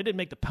mistake. Well, they didn't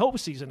make the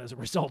postseason as a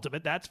result of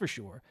it, that's for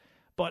sure.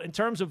 But in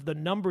terms of the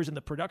numbers and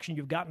the production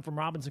you've gotten from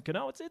Robinson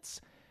Cano,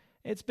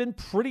 it's been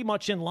pretty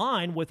much in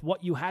line with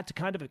what you had to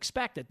kind of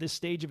expect at this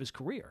stage of his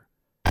career.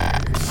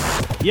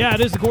 Yeah,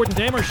 it is the Gordon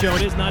Damer Show.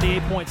 It is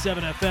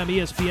 98.7 FM,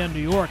 ESPN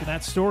New York. And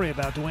that story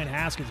about Dwayne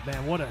Haskins,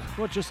 man,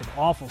 what just an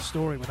awful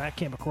story when that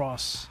came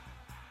across.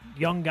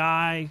 Young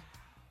guy.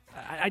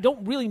 I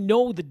don't really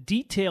know the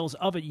details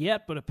of it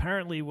yet, but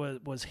apparently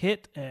was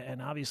hit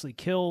and obviously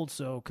killed.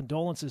 So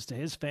condolences to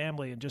his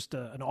family, and just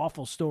an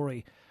awful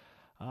story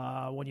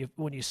when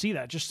you see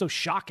that. Just so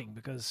shocking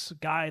because a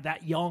guy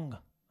that young,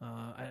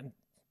 and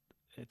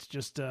it's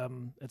just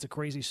it's a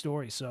crazy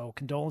story. So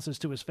condolences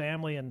to his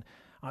family, and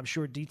I'm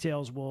sure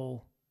details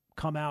will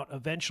come out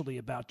eventually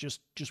about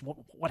just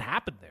what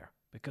happened there,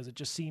 because it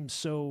just seems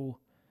so.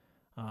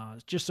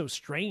 It's just so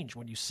strange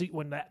when you see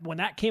when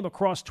that came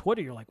across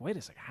Twitter. You're like, wait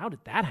a second, how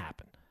did that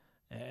happen?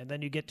 And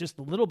then you get just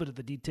a little bit of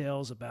the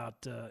details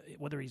about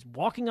whether he's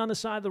walking on the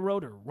side of the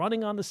road or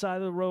running on the side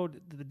of the road.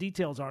 The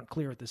details aren't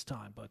clear at this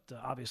time, but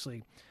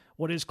obviously,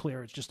 what is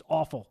clear, it's just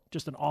awful,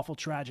 just an awful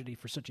tragedy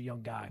for such a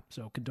young guy.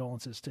 So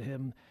condolences to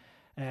him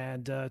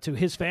and to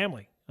his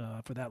family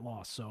for that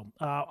loss. So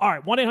all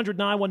right,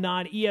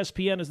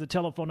 1-800-919-ESPN is the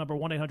telephone number.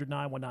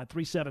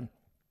 1-800-919-3776.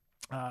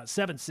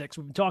 7-6.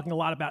 We've been talking a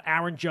lot about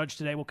Aaron Judge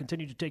today. We'll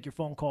continue to take your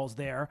phone calls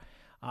there.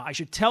 I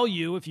should tell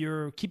you, if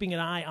you're keeping an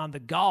eye on the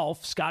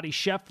golf, Scotty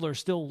Scheffler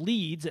still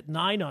leads at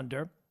 9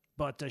 under,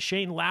 but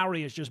Shane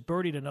Lowry has just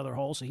birdied another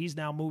hole, so he's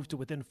now moved to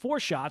within 4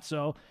 shots.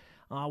 So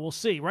we'll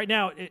see. Right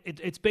now,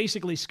 it's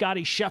basically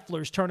Scotty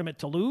Scheffler's tournament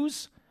to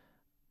lose,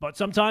 but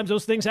sometimes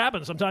those things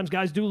happen. Sometimes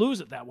guys do lose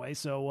it that way,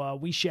 so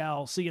we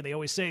shall see. And they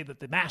always say that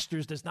the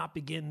Masters does not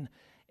begin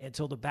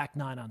until the back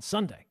 9 on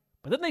Sunday.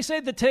 But then they say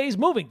that today's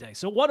moving day,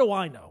 so what do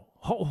I know?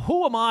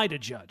 Who am I to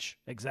judge?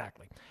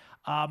 Exactly.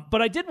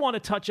 But I did want to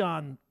touch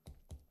on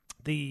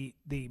the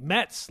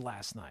Mets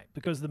last night,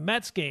 because the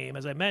Mets game,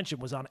 as I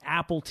mentioned, was on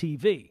Apple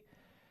TV.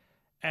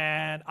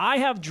 And I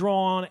have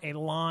drawn a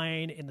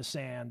line in the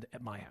sand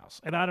at my house.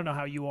 And I don't know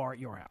how you are at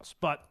your house,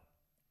 but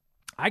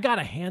I got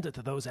to hand it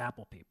to those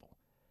Apple people.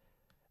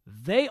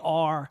 They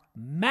are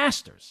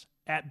masters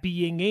at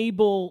being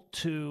able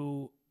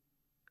to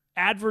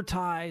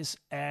advertise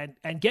and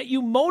get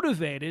you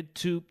motivated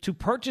to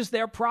purchase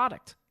their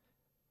product.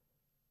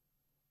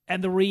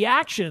 And the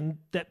reaction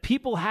that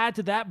people had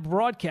to that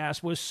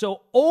broadcast was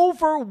so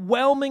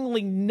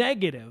overwhelmingly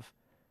negative,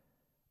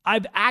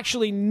 I've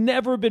actually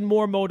never been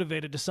more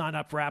motivated to sign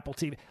up for Apple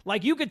TV.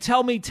 Like, you could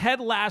tell me Ted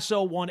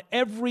Lasso won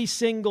every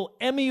single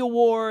Emmy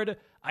Award,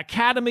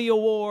 Academy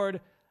Award,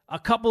 a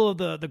couple of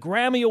the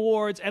Grammy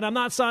Awards, and I'm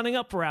not signing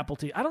up for Apple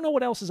TV. I don't know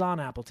what else is on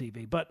Apple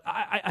TV, but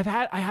I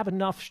have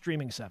enough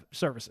streaming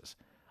services.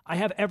 I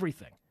have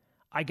everything.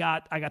 I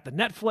got the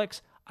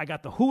Netflix, I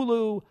got the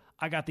Hulu,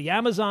 I got the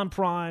Amazon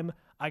Prime,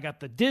 I got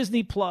the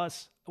Disney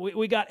Plus.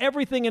 We got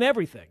everything and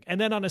everything. And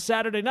then on a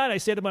Saturday night, I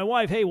say to my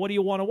wife, hey, what do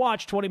you want to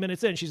watch? 20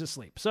 minutes in, she's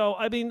asleep. So,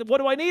 I mean, what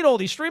do I need all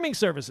these streaming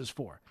services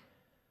for?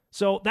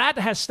 So that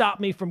has stopped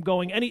me from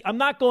going I'm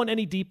not going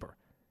any deeper.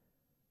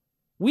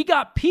 We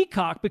got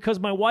Peacock because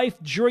my wife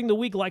during the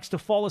week likes to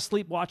fall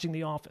asleep watching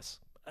The Office.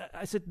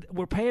 I said,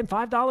 we're paying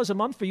 $5 a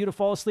month for you to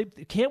fall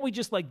asleep. Can't we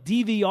just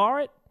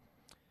DVR it?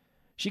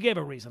 She gave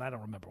a reason. I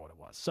don't remember what it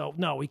was. So,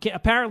 no, we can't.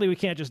 Apparently, we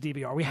can't just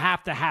DVR. We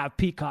have to have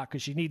Peacock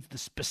because she needs the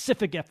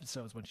specific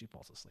episodes when she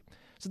falls asleep.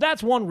 So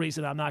that's one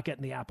reason I'm not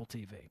getting the Apple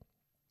TV.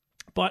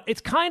 But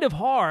it's kind of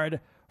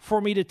hard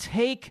for me to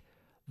take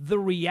the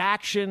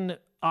reaction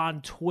on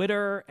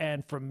Twitter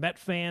and from Met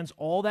fans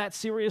all that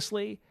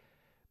seriously,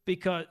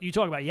 because you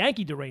talk about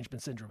Yankee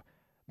derangement syndrome.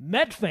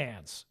 Met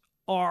fans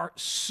are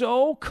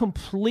so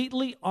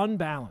completely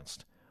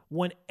unbalanced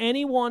when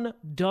anyone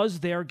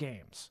does their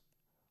games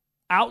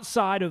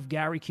outside of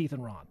Gary, Keith,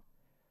 and Ron,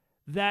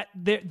 that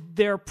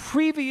their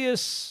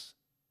previous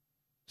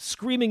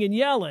screaming and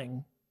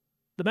yelling,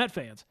 the Met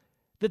fans,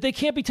 that they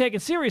can't be taken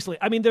seriously.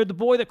 I mean, they're the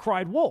boy that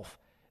cried wolf.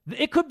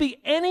 It could be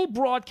any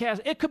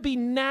broadcast. It could be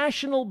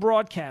national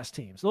broadcast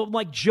teams.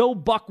 Like Joe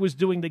Buck was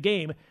doing the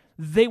game.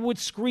 They would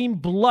scream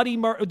bloody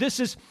murder.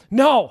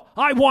 No,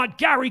 I want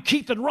Gary,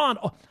 Keith, and Ron.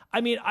 Oh, I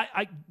mean,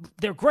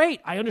 they're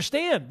great. I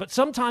understand. But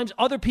sometimes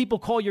other people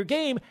call your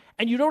game,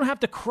 and you don't have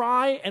to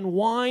cry and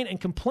whine and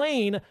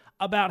complain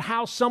about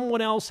how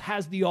someone else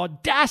has the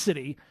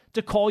audacity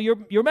to call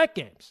your Met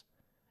games.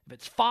 If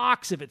it's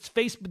Fox, if it's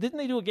Facebook. Didn't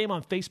they do a game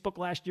on Facebook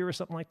last year or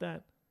something like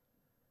that?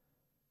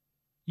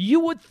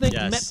 You would think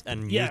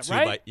and YouTube,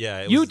 right?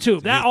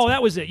 YouTube.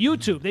 That was it.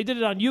 YouTube. They did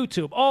it on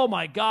YouTube. Oh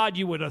my God,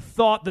 you would have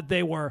thought that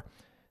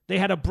they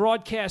had a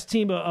broadcast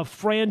team of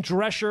Fran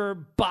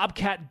Drescher,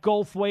 Bobcat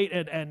Goldthwait,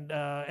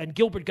 and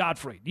Gilbert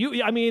Gottfried.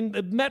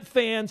 The Met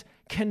fans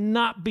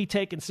cannot be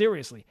taken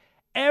seriously.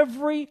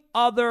 Every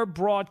other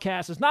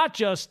broadcast is not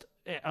just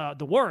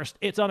the worst,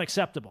 it's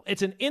unacceptable.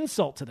 It's an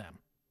insult to them.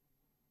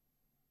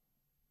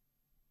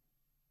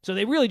 So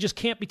they really just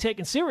can't be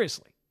taken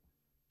seriously.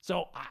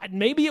 So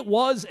maybe it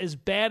was as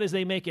bad as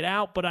they make it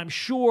out, but I'm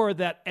sure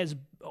that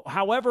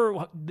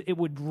however it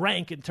would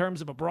rank in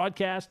terms of a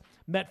broadcast,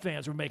 Met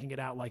fans were making it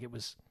out like it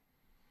was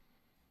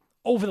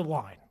over the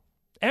line.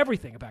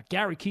 Everything about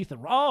Gary, Keith,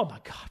 and Ron. Oh, my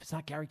God, if it's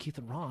not Gary, Keith,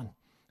 and Ron.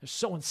 They're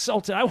so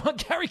insulted. I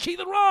want Gary, Keith,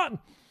 and Ron.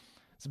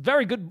 It's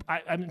very good.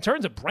 In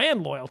terms of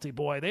brand loyalty,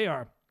 boy,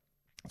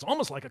 it's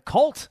almost like a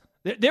cult.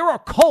 There are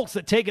cults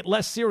that take it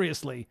less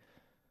seriously.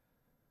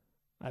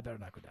 I better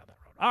not go down that road.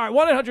 All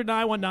right,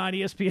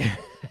 1-800-919-ESPN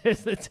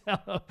is the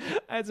tell.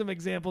 I had some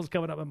examples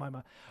coming up in my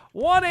mind.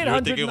 1-800.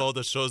 You're thinking of all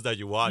the shows that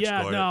you watch.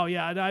 No,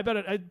 I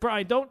better.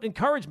 Brian, don't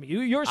encourage me.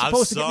 You're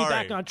supposed to get me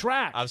back on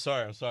track. I'm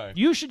sorry.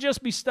 You should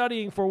just be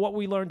studying for what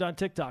we learned on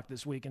TikTok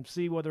this week and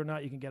see whether or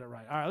not you can get it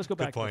right. All right, let's go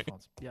back to the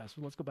phones. Yes,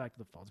 let's go back to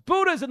the phones.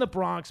 Buddha's in the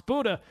Bronx.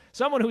 Buddha,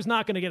 someone who's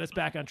not going to get us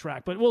back on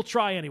track, but we'll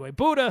try anyway.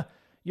 Buddha,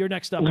 you're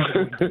next up on the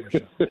Gordon Damer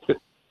Show.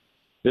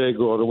 Hey,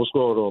 Gordon, what's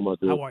going on, my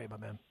dude? How are you, my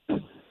man?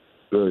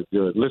 Good.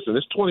 Listen,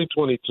 it's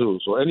 2022,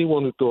 so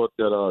anyone who thought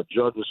that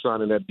Judge was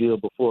signing that deal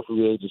before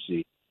free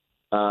agency,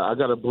 I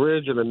got a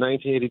bridge and a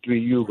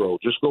 1983 Yugo.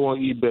 Just go on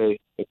eBay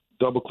and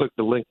double-click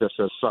the link that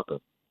says sucker.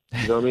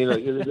 You know what I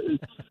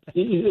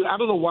mean? I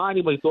don't know why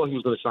anybody thought he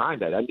was going to sign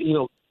that. And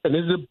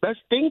it's the best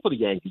thing for the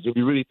Yankees, if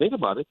you really think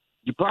about it.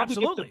 You probably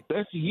get the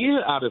best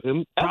year out of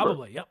him ever.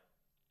 Probably, yep.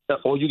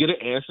 Or you get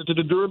an answer to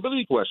the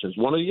durability questions,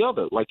 one or the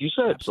other, like you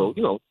said.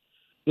 Absolutely. So,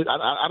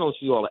 I don't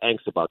see all the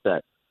angst about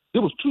that.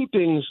 There was two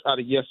things out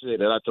of yesterday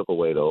that I took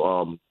away,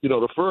 though.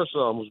 The first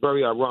was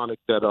very ironic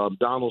that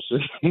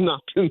Donaldson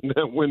knocked in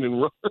that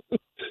winning run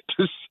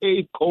to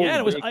save Cole. Yeah,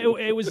 it was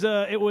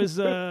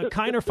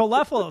Kiner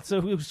Falafel, so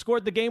who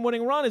scored the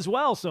game-winning run as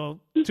well. So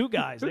two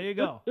guys. There you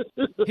go.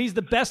 He's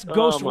the best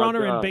ghost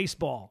runner in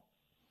baseball.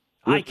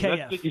 IKF.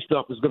 That sticky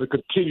stuff is going to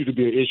continue to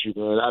be an issue,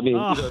 man. I mean,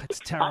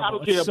 it's terrible. I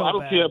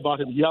don't care about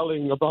him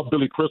yelling about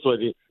Billy Crystal.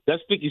 That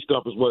sticky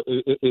stuff is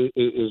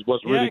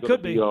what's really going to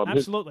be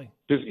absolutely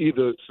his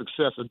either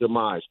success or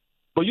demise.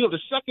 But the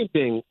second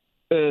thing,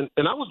 and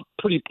I was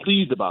pretty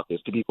pleased about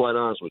this, to be quite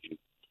honest with you,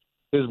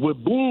 is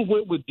when Boone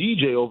went with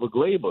DJ over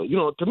Glaber.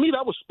 To me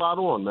that was spot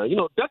on, man.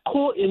 That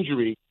core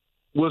injury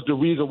was the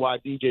reason why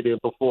DJ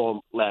didn't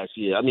perform last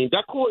year. I mean,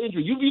 that core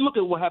injury, you look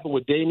at what happened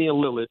with Damian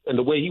Lillard and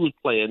the way he was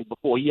playing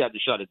before he had to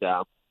shut it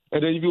down,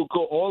 and then if you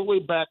go all the way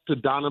back to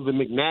Donovan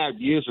McNabb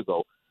years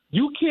ago,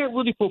 you can't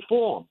really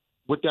perform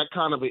with that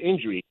kind of an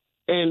injury.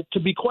 And to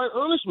be quite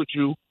honest with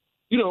you,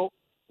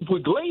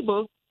 with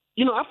Glaber,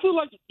 I feel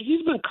like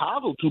he's been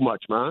coddled too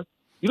much, man.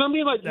 You know what I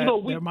mean? Like,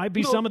 there might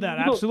be some of that.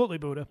 Absolutely,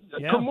 Buddha.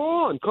 Yeah. Come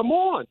on.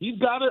 He's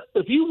got to,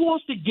 if he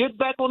wants to get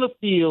back on the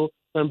field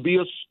and be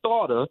a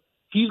starter,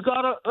 he's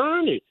got to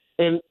earn it.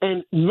 And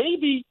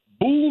maybe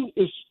Boone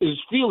is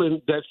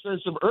feeling that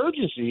sense of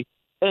urgency,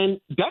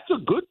 and that's a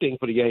good thing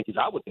for the Yankees,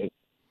 I would think.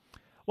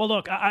 Well,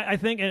 look, I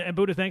think, and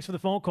Buddha, thanks for the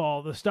phone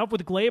call. The stuff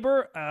with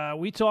Glaber,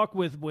 we talked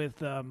with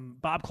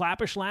Bob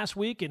Clappish last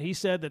week, and he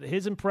said that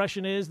his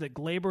impression is that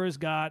Glaber has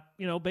got,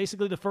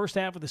 basically the first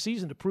half of the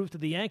season to prove to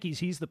the Yankees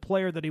he's the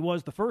player that he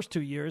was the first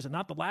 2 years and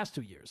not the last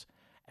 2 years.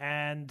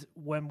 And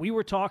when we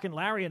were talking,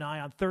 Larry and I,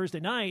 on Thursday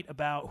night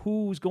about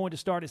who's going to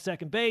start at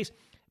second base,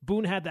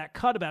 Boone had that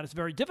cut about it's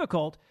very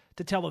difficult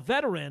to tell a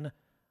veteran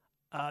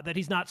that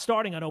he's not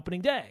starting on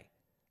opening day.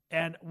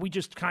 And we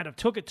just kind of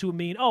took it to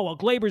mean,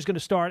 Glaber's going to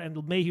start and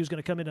LeMahieu's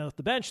going to come in off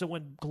the bench. So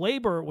when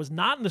Glaber was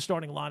not in the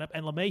starting lineup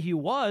and LeMahieu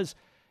was,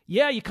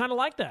 you kind of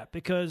like that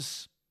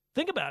because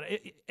think about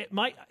it. It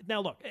might –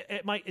 now, look,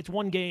 it's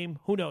one game.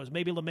 Who knows?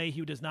 Maybe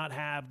LeMahieu does not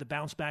have the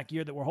bounce-back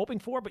year that we're hoping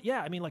for. But,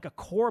 like a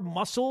core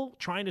muscle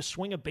trying to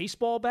swing a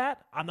baseball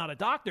bat, I'm not a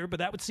doctor, but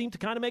that would seem to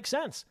kind of make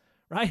sense,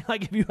 right?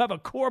 Like if you have a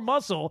core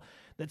muscle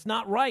that's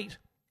not right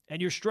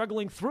and you're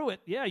struggling through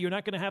it, you're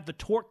not going to have the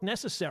torque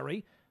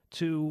necessary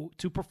to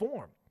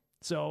perform.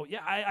 So,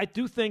 I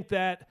do think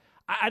that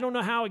I don't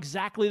know how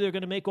exactly they're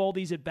going to make all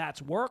these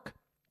at-bats work.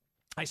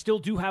 I still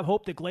do have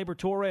hope that Gleyber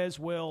Torres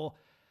will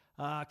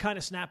kind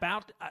of snap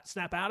out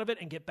of it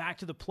and get back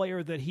to the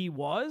player that he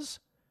was.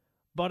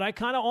 But I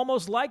kind of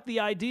almost like the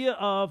idea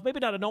of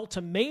maybe not an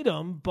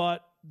ultimatum,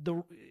 but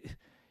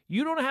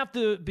you don't have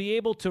to be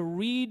able to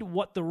read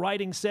what the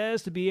writing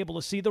says to be able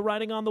to see the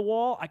writing on the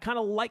wall. I kind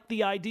of like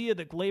the idea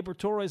that Gleyber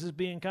Torres is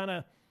being kind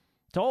of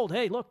told,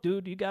 hey, look,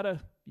 dude, you gotta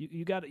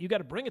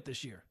bring it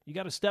this year. You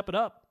got to step it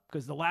up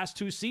because the last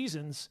 2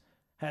 seasons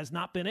has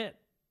not been it.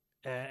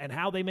 And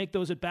how they make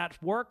those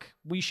at-bats work,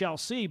 we shall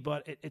see.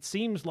 But it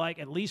seems like,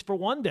 at least for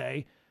one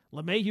day,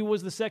 LeMahieu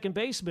was the second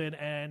baseman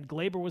and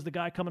Gleyber was the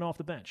guy coming off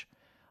the bench.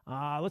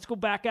 Let's go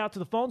back out to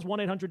the phones.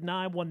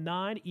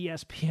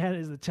 1-800-919-ESPN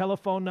is the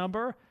telephone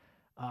number.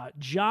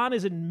 John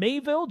is in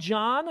Mayville.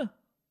 John,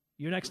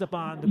 you're next up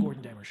on the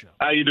Gordon Damer Show.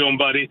 How you doing,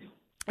 buddy?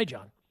 Hey,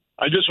 John.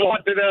 I just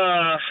wanted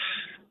to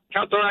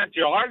counteract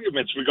your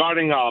arguments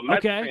regarding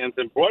Mets fans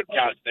and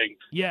broadcasting.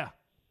 Yeah.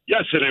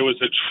 Yesterday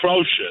was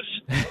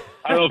atrocious.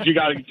 I don't know if you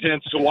got a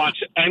chance to watch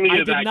any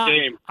of that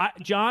game.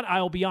 John,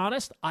 I'll be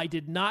honest, I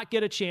did not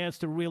get a chance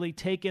to really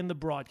take in the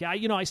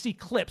broadcast. I see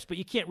clips, but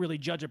you can't really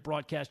judge a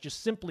broadcast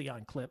just simply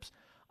on clips.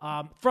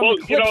 From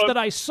the clips that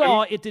I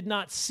saw, it did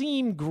not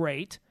seem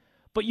great.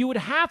 But you would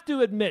have to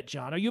admit,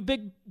 John, are you a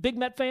big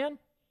Met fan?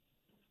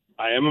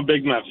 I am a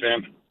big Met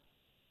fan.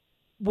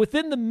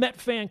 Within the Met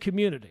fan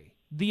community,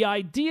 the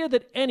idea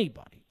that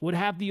anybody would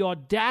have the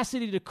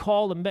audacity to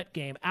call a Met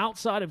game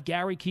outside of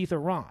Gary, Keith, or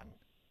Ron,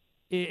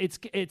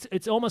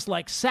 it's almost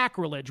like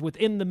sacrilege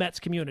within the Mets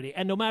community.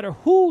 And no matter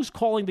who's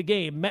calling the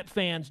game, Met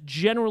fans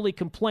generally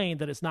complain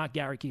that it's not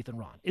Gary, Keith, and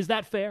Ron. Is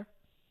that fair?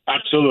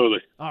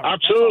 Absolutely. Right,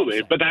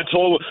 absolutely. But that's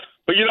all.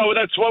 But,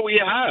 that's what we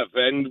have.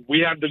 And we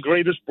have the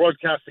greatest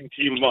broadcasting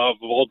team of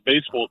all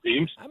baseball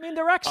teams. I mean,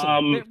 they're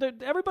excellent.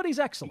 Everybody's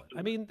excellent.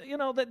 I mean,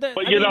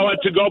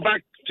 to go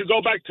back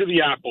to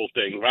the Apple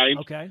thing, right?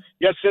 Okay.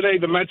 Yesterday,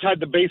 the Mets had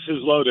the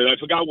bases loaded. I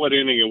forgot what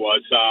inning it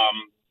was.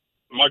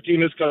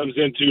 Martinez comes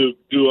in to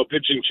do a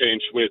pitching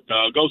change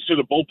goes to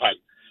the bullpen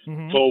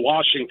for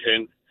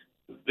Washington.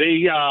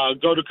 They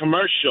go to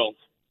commercial.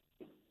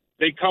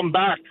 They come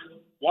back.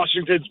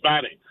 Washington's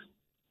batting.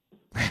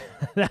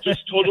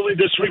 Just totally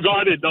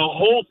disregarded the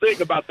whole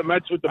thing about the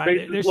Mets with the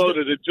bases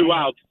loaded and 2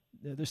 outs.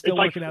 They're still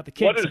working out the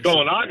kinks. What is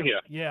going on here?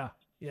 Yeah.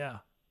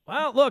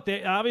 Well, look,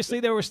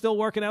 they were still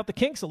working out the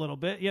kinks a little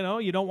bit.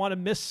 You don't want to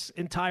miss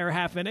entire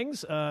half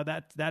innings.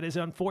 That is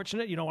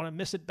unfortunate. You don't want to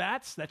miss at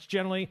bats. That's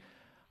generally,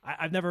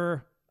 I've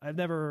never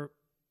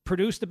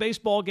produce the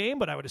baseball game,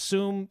 but I would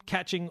assume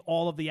catching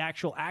all of the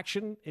actual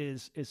action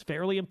is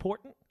fairly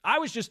important. I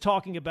was just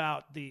talking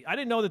about I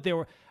didn't know that there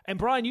were, and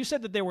Brian, you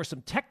said that there were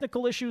some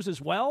technical issues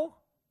as well?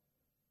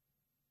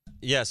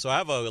 Yeah, so I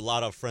have a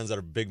lot of friends that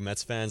are big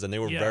Mets fans, and they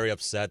were very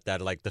upset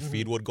that like the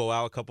feed would go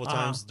out a couple of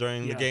times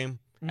during the game.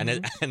 And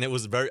it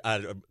was very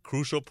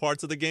crucial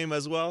parts of the game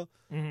as well.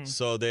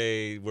 So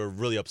they were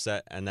really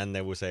upset, and then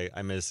they would say,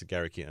 I miss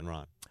Gary, Keith, and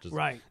Ron.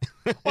 Right.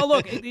 Well,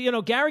 look,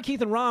 Gary,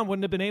 Keith, and Ron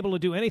wouldn't have been able to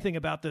do anything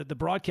about the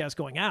broadcast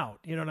going out.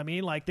 You know what I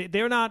mean? Like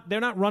they're not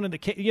running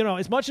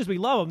as much as we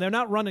love them, they're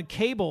not running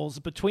cables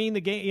between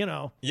the game.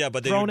 Yeah,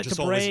 but throwing it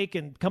to break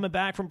and coming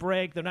back from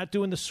break. They're not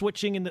doing the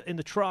switching in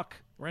the truck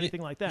or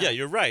anything like that. Yeah,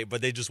 you're right.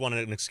 But they just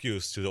wanted an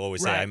excuse to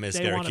always say, I miss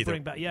Gary, Keith,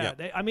 and Ron.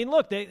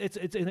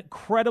 It's an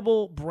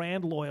incredible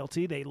brand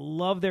loyalty. They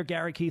love their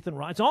Gary, Keith, and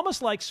Ron. It's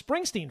almost like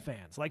Springsteen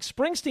fans.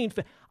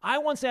 I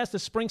once asked a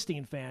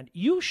Springsteen fan,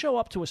 you show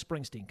up to a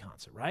Springsteen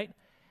concert, right?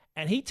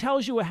 And he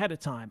tells you ahead of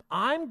time,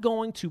 I'm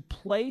going to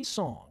play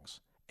songs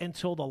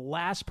until the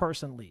last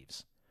person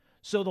leaves.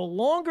 So the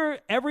longer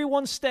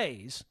everyone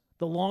stays,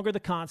 the longer the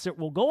concert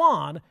will go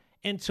on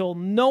until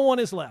no one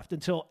is left,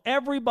 until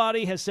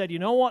everybody has said, you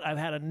know what, I've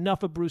had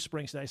enough of Bruce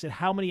Springsteen. I said,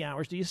 how many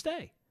hours do you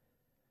stay?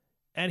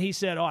 And he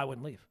said, I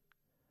wouldn't leave.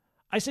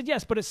 I said,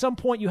 yes, but at some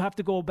point you have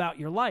to go about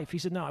your life. He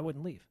said, no, I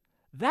wouldn't leave.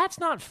 That's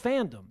not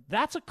fandom.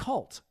 That's a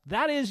cult.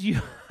 That is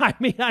you. I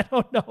mean, I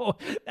don't know.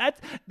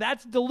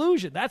 That's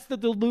delusion. That's the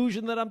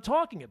delusion that I'm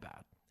talking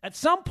about. At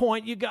some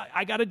point,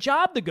 I got a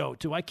job to go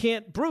to. I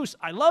can't. Bruce,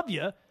 I love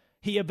you.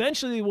 He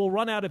eventually will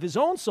run out of his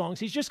own songs.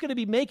 He's just going to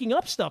be making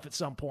up stuff at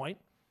some point.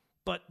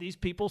 But these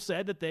people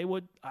said that they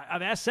would.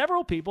 I've asked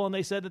several people, and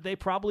they said that they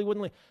probably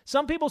wouldn't leave.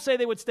 Some people say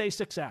they would stay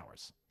 6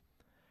 hours.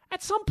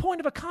 At some point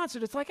of a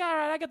concert, it's like, all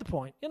right, I get the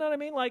point. You know what I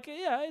mean? Like,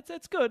 yeah,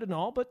 it's good and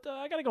all, but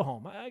I got to go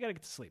home. I got to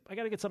get to sleep. I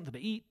got to get something to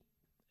eat.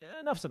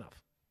 Enough's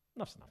enough.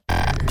 Enough's enough.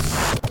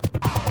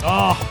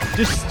 Oh,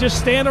 just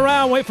stand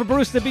around, wait for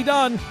Bruce to be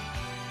done.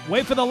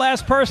 Wait for the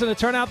last person to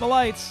turn out the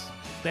lights.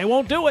 They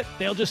won't do it.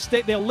 They'll just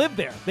stay. They'll live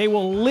there. They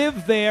will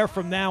live there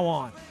from now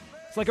on.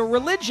 It's like a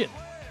religion.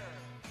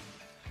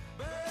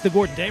 It's the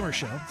Gordon Damer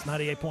Show. It's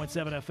 98.7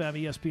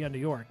 FM, ESPN New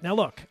York. Now,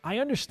 look, I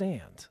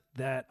understand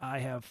that I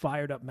have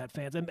fired up Met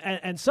fans.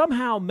 And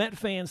somehow Met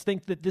fans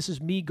think that this is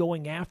me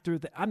going after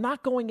I'm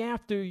not going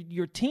after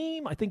your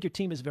team. I think your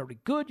team is very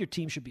good. Your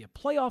team should be a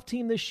playoff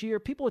team this year.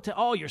 People would tell,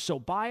 oh, you're so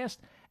biased.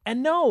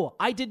 And no,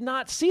 I did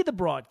not see the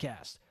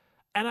broadcast.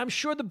 And I'm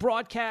sure the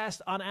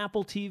broadcast on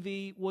Apple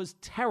TV was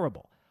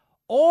terrible.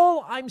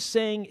 All I'm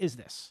saying is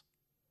this.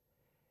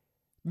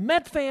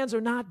 Met fans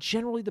are not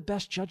generally the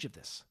best judge of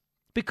this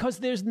because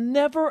there's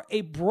never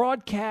a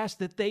broadcast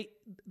that they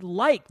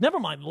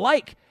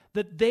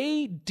that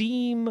they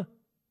deem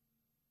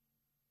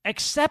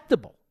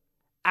acceptable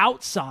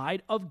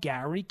outside of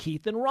Gary,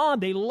 Keith, and Ron.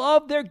 They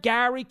love their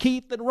Gary,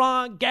 Keith, and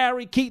Ron,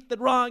 Gary, Keith,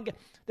 and Ron.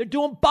 They're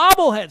doing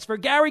bobbleheads for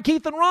Gary,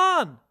 Keith, and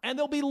Ron. And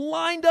they'll be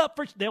lined up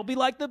they'll be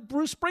like the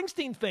Bruce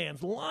Springsteen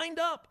fans, lined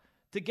up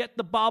to get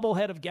the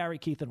bobblehead of Gary,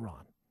 Keith, and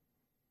Ron.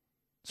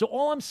 So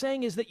all I'm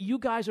saying is that you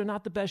guys are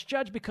not the best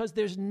judge because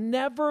there's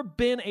never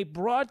been a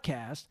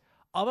broadcast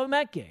of a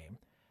Met game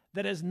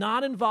that has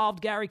not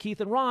involved Gary,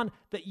 Keith, and Ron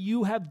that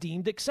you have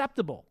deemed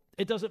acceptable.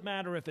 It doesn't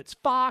matter if it's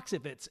Fox,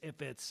 if it's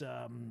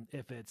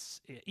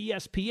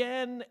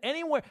ESPN,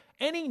 anywhere,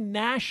 any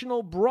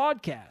national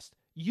broadcast.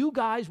 You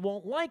guys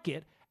won't like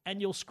it,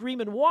 and you'll scream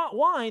and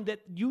whine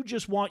that you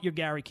just want your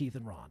Gary, Keith,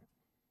 and Ron.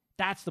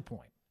 That's the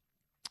point.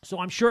 So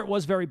I'm sure it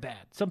was very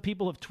bad. Some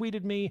people have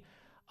tweeted me.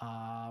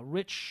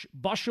 Rich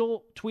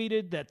Bushell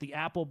tweeted that the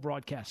Apple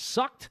broadcast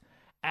sucked,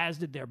 as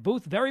did their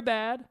booth. Very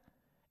bad.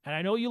 And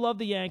I know you love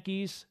the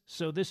Yankees,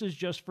 so this is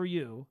just for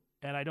you.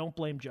 And I don't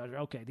blame Judge.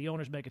 Okay, the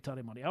owners make a ton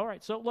of money. All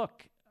right, so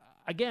look,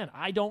 again,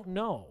 I don't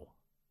know.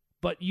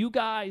 But you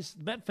guys,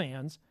 Met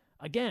fans,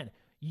 again,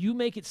 you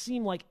make it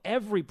seem like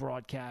every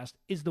broadcast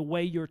is the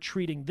way you're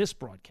treating this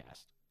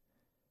broadcast.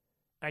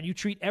 And you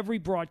treat every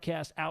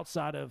broadcast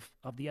outside of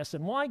the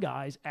SNY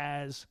guys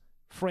as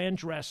Fran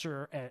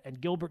Dresser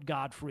and Gilbert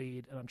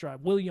Gottfried, and I'm trying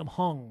William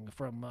Hung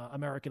from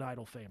American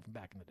Idol fame from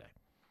back in the day.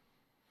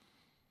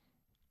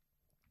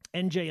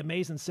 NJ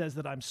Amazin says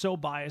that I'm so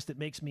biased it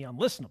makes me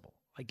unlistenable.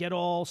 I get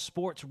all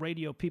sports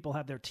radio people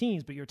have their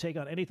teams, but your take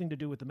on anything to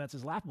do with the Mets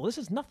is laughable. This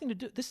has nothing to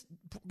do.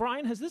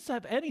 Brian, has this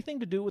have anything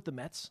to do with the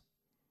Mets?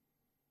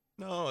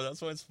 No,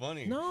 that's why it's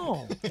funny.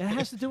 No, it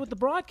has to do with the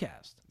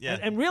broadcast. Yeah,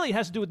 and really it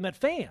has to do with Met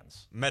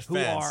fans. Who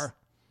are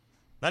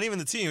not even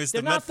the team. It's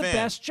they're the Met not the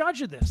best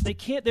judge of this. They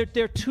can't.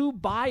 They're too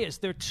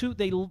biased.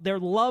 Their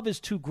love is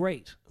too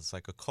great. It's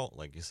like a cult,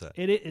 like you said.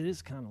 It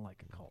is kind of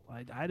like a cult.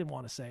 I didn't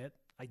want to say it.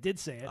 I did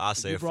say it. I'll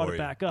say it for you.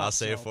 Back up, I'll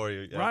say it for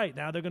you. Yeah. Right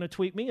now they're going to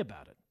tweet me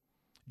about it.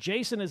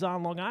 Jason is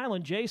on Long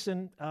Island.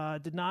 Jason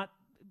did not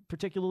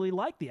particularly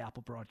like the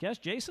Apple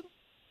broadcast. Jason.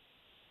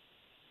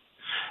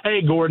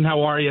 Hey, Gordon,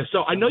 how are you?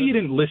 So I know you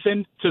didn't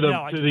listen to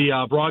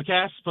the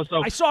broadcast, but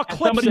so I saw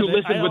clips somebody of who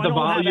listened with the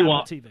volume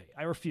on TV.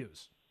 I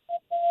refuse.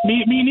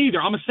 Me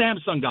neither. I'm a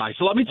Samsung guy.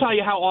 So let me tell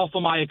you how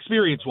awful my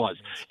experience was.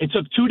 It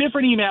took 2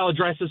 different email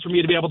addresses for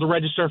me to be able to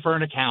register for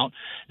an account.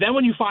 Then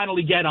when you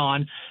finally get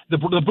on, the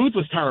booth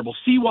was terrible.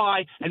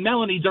 CY and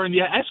Melanie during the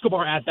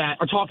Escobar at-bat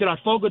are talking about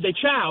Fogo de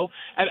Chao,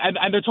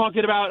 and they're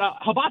talking about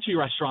hibachi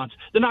restaurants.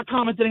 They're not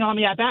commenting on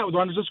the at-bat with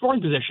runners in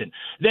scoring position.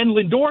 Then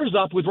Lindor's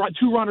up with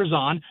 2 runners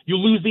on. You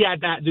lose the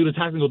at-bat due to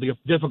technical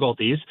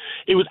difficulties.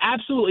 It was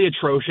absolutely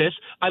atrocious.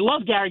 I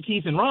love Gary,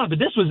 Keith, and Ron, but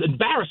this was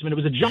embarrassment. It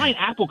was a giant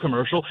Apple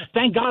commercial.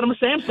 Thank God I'm a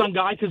Samsung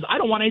guy because I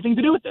don't want anything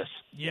to do with this.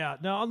 Yeah,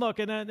 no, look,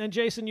 and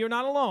Jason, you're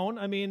not alone.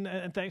 I mean,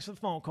 and thanks for the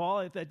phone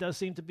call. It does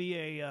seem to be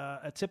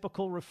a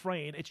typical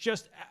refrain. It's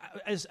just,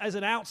 as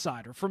an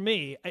outsider, for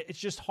me, it's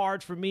just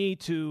hard for me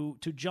to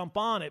jump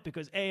on it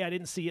because, A, I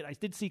didn't see it. I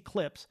did see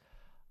clips,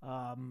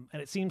 and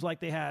it seems like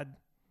they had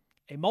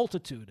a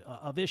multitude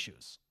of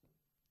issues,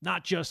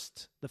 not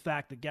just the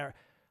fact that Gary.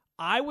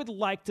 I would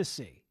like to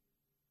see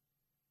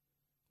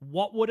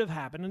what would have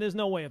happened, and there's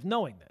no way of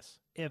knowing this,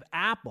 if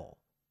Apple,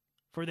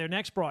 for their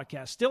next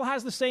broadcast, still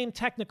has the same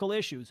technical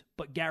issues,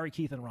 but Gary,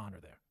 Keith, and Ron are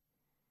there.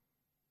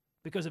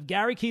 Because if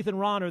Gary, Keith, and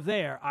Ron are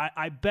there,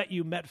 I bet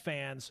you Met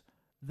fans,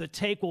 the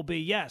take will be,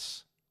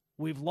 yes,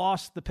 we've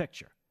lost the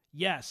picture.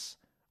 Yes,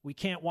 we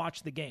can't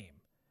watch the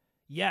game.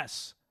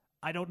 Yes,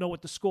 I don't know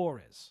what the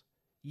score is.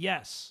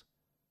 Yes,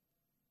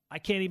 I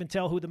can't even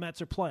tell who the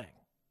Mets are playing.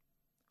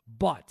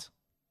 But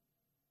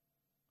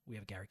we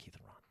have Gary, Keith,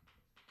 and Ron.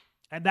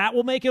 And that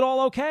will make it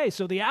all okay.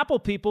 So the Apple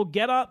people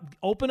get up,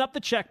 open up the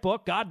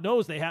checkbook. God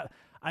knows they have.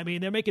 I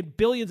mean, they're making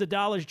billions of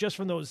dollars just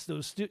from those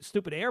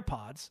stupid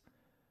AirPods.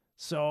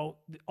 So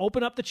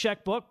open up the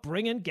checkbook,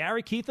 bring in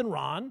Gary, Keith, and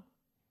Ron,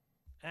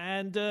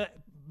 and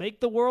make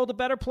the world a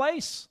better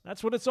place.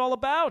 That's what it's all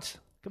about.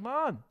 Come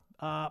on.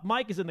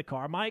 Mike is in the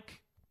car.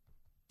 Mike,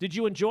 did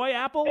you enjoy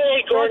Apple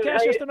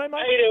broadcast yesterday,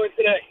 Mike? How you doing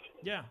today?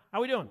 Yeah.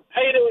 How we doing?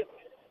 How you doing?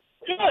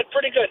 Good,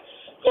 pretty good.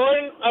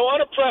 Gordon, I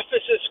want to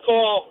preface this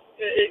call.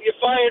 You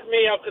fired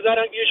me out because I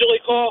don't usually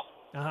call.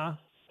 Uh-huh.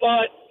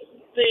 But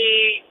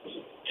the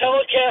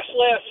telecast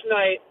last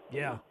night,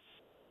 yeah,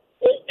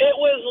 it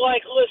was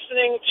like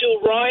listening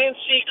to Ryan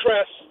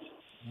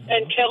Seacrest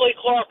and Kelly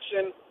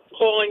Clarkson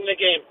calling the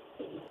game.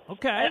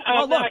 Okay.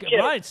 Well, look,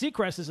 Ryan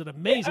Seacrest is an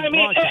amazing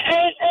broadcaster.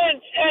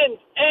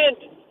 And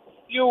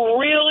you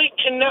really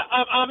cannot.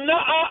 I'm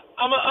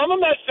a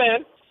Met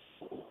fan,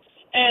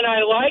 and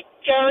I like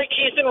Gary,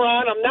 Keith, and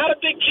Ron. I'm not a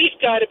big Keith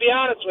guy, to be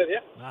honest with you.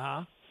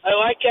 Uh-huh. I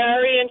like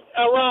Gary and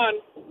Ron,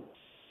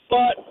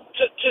 but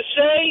to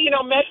say,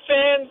 Met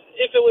fans,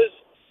 if it was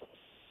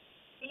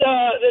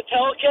the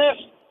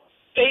telecast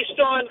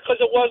based on, because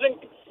it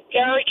wasn't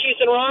Gary,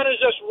 Keith, and Ron, is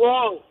just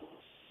wrong.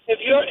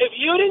 If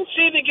you didn't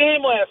see the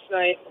game last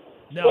night,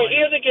 or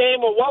hear the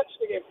game, or watch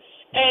the game,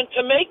 and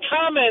to make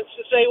comments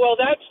to say, well,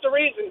 that's the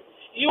reason,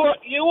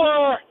 you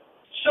are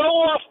so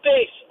off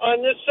base on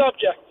this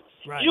subject.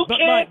 Right. You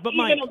can't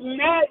even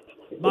imagine.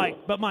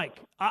 Mike,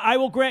 I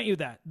will grant you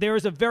that. There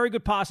is a very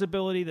good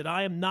possibility that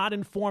I am not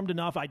informed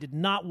enough. I did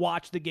not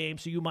watch the game,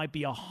 so you might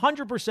be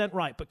 100%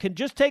 right. But can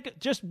just take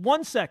just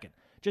 1 second.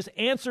 Just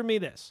answer me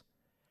this.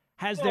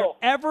 Has there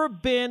ever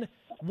been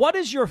 – what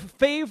is your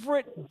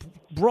favorite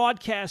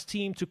broadcast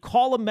team to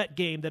call a Met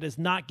game that is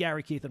not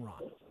Gary, Keith, and Ron?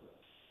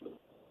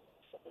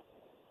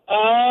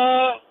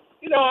 I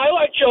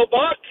like Joe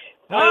Buck.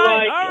 All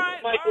right.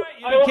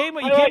 You came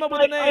up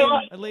with a name,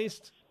 at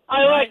least.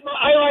 I like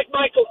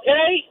Michael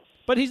Kay.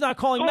 But he's not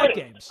calling Met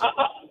games.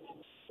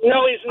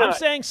 No, he's not. I'm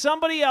saying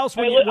somebody else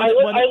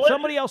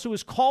somebody else who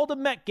has called a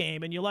Met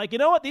game, and you're like, you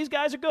know what, these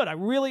guys are good.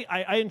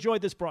 I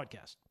enjoyed this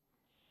broadcast.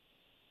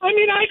 I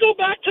mean, I go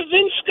back to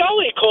Vin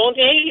Scully calling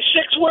the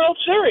 '86 World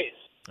Series.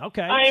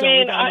 Okay,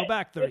 we gotta go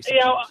back 36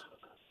 years.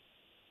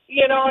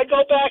 I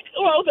go back.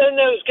 Well, then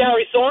there was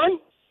Gary Thorne.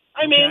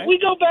 I mean, we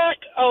go back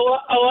a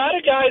lot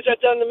of guys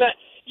that done the Met.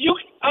 You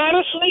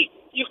honestly,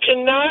 you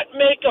cannot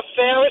make a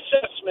fair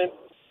assessment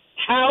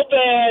how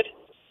bad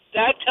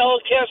that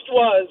telecast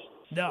was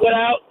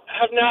without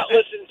have not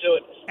listened to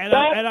it.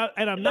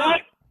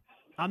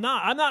 I'm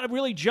not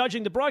really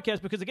judging the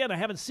broadcast because, again, I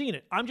haven't seen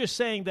it. I'm just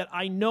saying that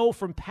I know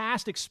from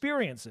past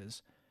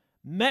experiences,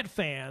 Met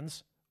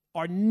fans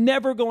are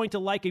never going to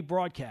like a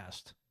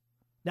broadcast.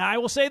 Now, I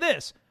will say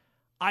this.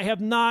 I have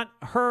not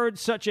heard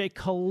such a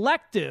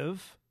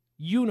collective,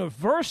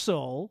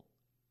 universal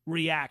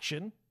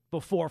reaction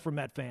before from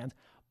Met fans,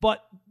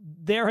 but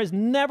there has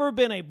never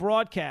been a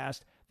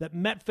broadcast that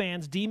Met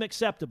fans deem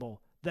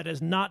acceptable that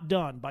is not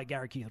done by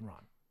Gary, Keith, and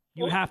Ron.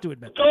 You have to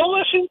admit that. Go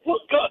listen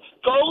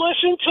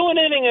to an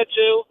inning or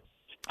two,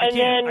 and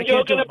then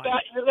you're going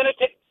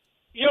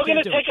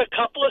to take a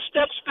couple of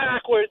steps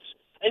backwards,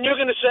 and you're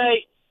going to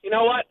say, you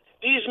know what,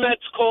 these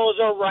Mets calls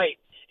are right.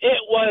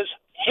 It was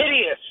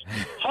hideous,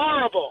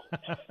 horrible.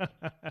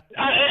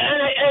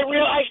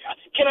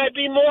 Can I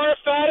be more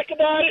emphatic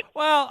about it?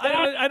 Well,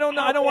 I don't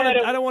know. I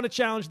don't want to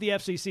challenge the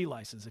FCC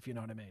license, if you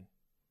know what I mean.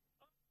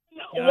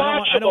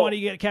 I don't want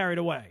you to get carried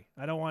away.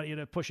 I don't want you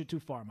to push it too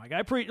far, Mike.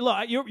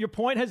 Look, your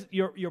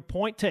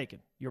point taken.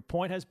 Your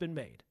point has been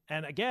made.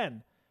 And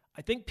again,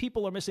 I think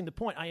people are missing the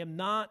point. I am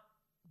not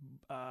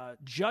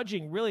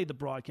judging really the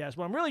broadcast.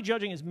 What I'm really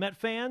judging is Met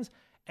fans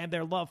and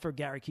their love for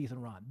Gary, Keith,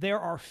 and Ron. There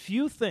are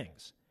few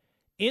things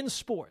in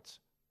sports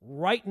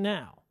right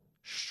now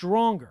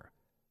stronger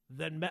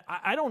than Met.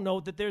 I don't know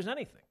that there's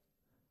anything.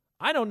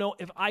 I don't know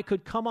if I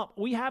could come up.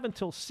 We have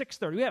until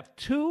 6:30. We have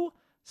 2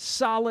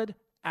 solid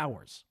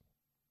hours.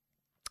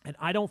 And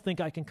I don't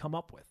think I can come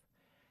up with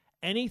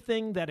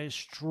anything that is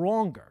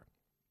stronger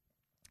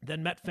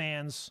than Met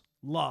fans'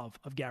 love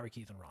of Gary,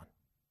 Keith, and Ron.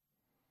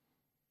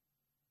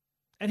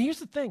 And here's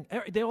the thing.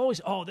 They always,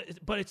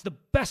 but it's the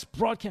best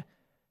broadcast.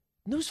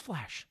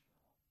 Newsflash.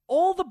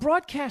 All the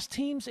broadcast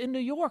teams in New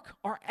York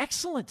are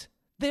excellent.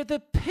 They're the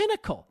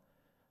pinnacle.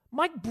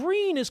 Mike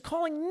Breen is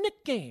calling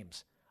Knick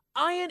games.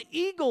 Ian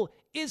Eagle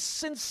is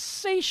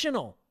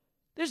sensational.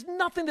 There's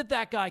nothing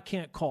that guy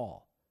can't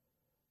call.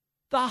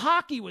 The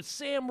hockey with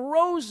Sam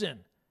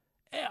Rosen.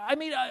 I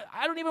mean,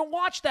 I don't even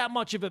watch that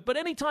much of it, but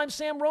anytime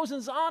Sam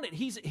Rosen's on it,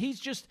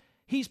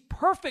 he's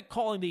perfect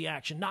calling the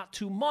action. Not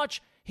too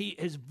much.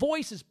 His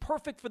voice is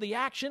perfect for the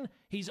action.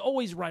 He's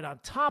always right on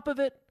top of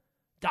it.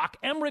 Doc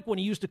Emmerich, when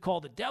he used to call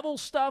the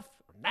Devils stuff,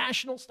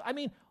 national stuff. I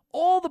mean,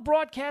 all the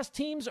broadcast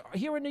teams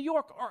here in New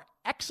York are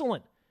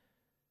excellent.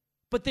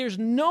 But there's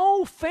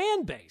no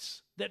fan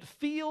base that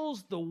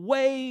feels the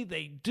way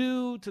they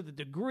do, to the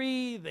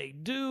degree they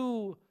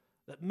do,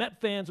 that Met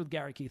fans with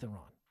Gary, Keith, and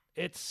Ron.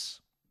 It's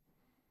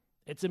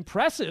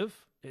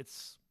impressive.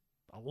 It's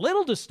a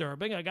little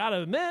disturbing, I got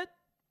to admit.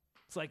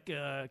 It's like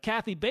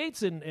Kathy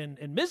Bates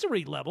in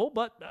Misery level,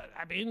 but,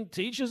 I mean,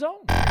 to each his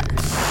own.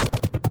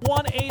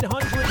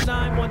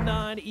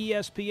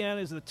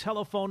 1-800-919-ESPN is the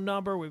telephone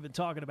number. We've been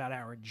talking about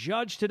Aaron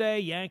Judge today.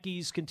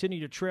 Yankees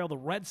continue to trail the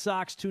Red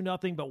Sox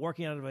 2-0, but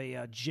working out of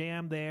a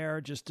jam there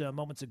just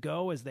moments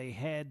ago as they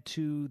head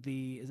to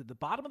is it the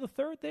bottom of the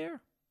third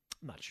there?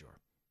 I'm not sure.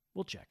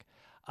 We'll check.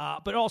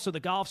 But also the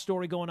golf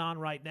story going on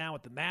right now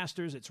at the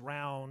Masters. It's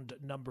round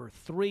number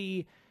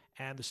 3,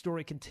 and the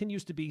story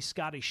continues to be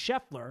Scotty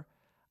Scheffler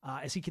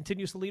as he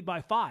continues to lead by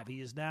 5.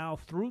 He is now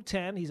through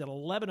 10. He's at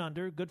 11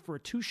 under, good for a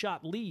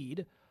 2-shot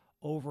lead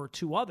over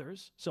 2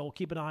 others, so we'll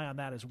keep an eye on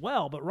that as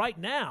well. But right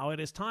now,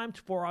 it is time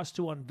for us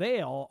to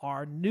unveil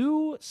our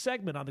new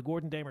segment on the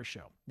Gordon Damer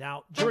Show.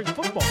 Now, during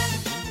football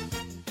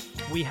season,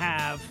 we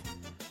have,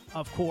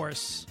 of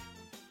course,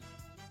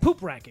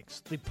 poop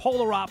rankings, the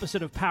polar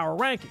opposite of power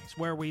rankings,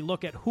 where we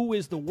look at who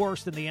is the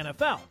worst in the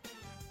NFL.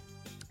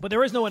 But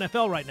there is no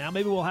NFL right now.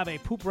 Maybe we'll have a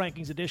poop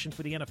rankings edition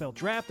for the NFL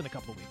draft in a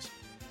couple of weeks.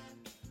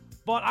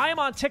 But I am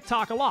on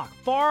TikTok a lot,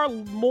 far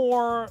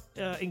more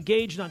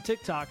engaged on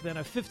TikTok than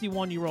a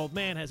 51-year-old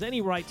man has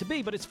any right to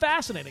be. But it's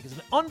fascinating. It's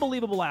an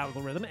unbelievable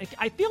algorithm.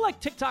 I feel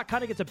like TikTok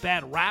kind of gets a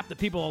bad rap that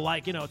people are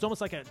like, it's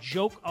almost like a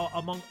joke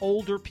among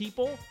older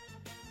people.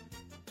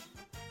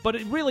 But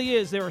it really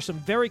is. There are some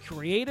very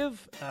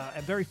creative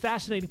and very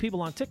fascinating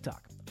people on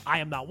TikTok. I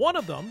am not one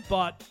of them,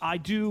 but I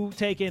do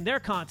take in their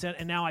content,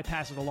 and now I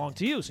pass it along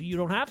to you, so you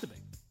don't have to be.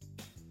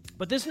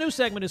 But this new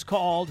segment is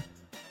called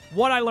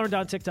What I Learned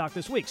on TikTok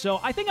This Week. So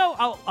I think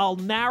I'll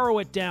narrow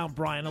it down,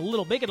 Brian, a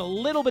little, make it a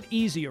little bit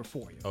easier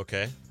for you.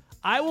 Okay.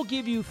 I will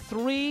give you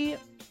 3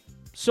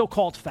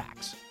 so-called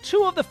facts.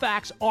 2 of the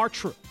facts are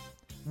true.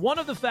 One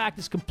of the facts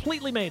is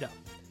completely made up,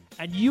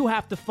 and you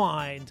have to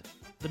find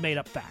the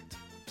made-up fact.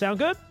 Sound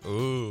good?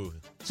 Ooh.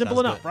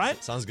 Simple enough, good.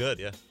 right? Sounds good,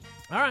 yeah.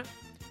 All right.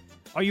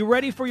 Are you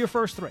ready for your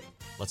first 3?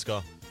 Let's go.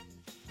 All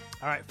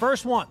right,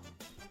 first one.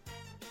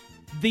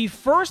 The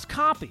first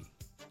copy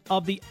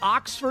of the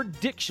Oxford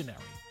Dictionary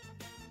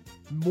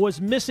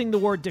was missing the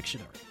word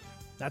dictionary.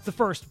 That's the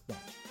first one.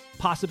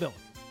 Possibility.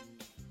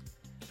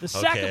 The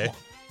second one.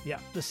 Yeah.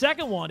 The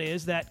second one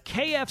is that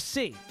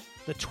KFC,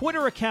 the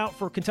Twitter account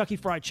for Kentucky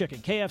Fried Chicken,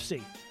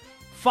 KFC,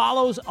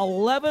 follows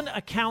 11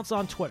 accounts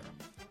on Twitter.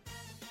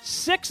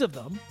 6 of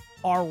them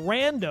are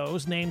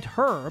randos named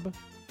Herb,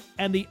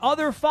 and the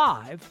other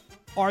 5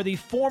 are the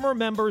former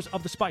members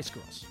of the Spice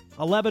Girls.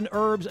 11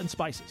 herbs and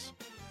spices.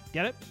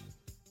 Get it?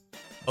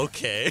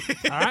 Okay.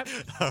 All right.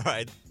 All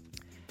right.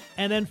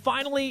 And then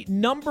finally,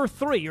 number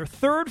 3, your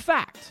third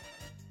fact,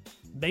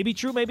 maybe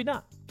true, maybe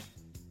not,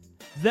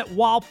 that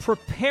while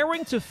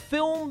preparing to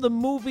film the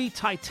movie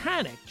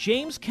Titanic,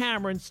 James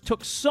Cameron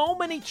took so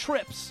many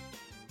trips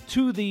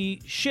to the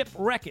ship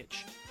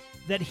wreckage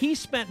that he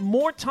spent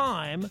more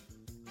time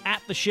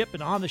at the ship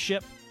and on the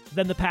ship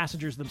than the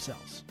passengers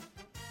themselves.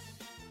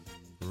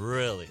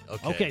 Really?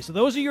 Okay. Okay, so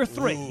those are your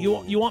 3. You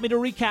want me to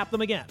recap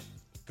them again?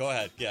 Go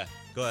ahead. Yeah,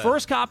 go ahead.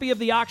 First copy of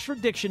the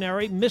Oxford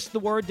Dictionary, missed the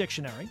word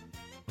dictionary.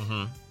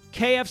 Mm-hmm.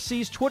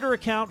 KFC's Twitter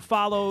account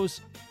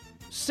follows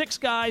 6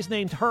 guys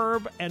named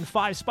Herb and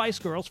 5 Spice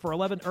Girls for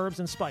 11 herbs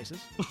and spices.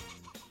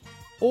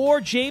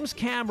 Or James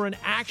Cameron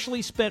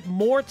actually spent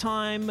more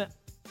time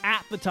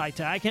at the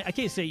Titanic. I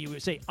can't say you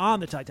would say on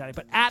the Titanic,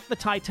 but at the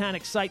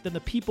Titanic site than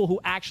the people who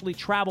actually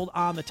traveled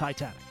on the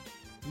Titanic.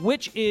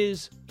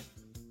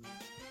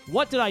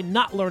 What did I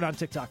not learn on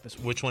TikTok this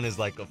week? Which one is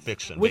like a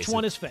fiction? Which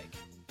one is fake?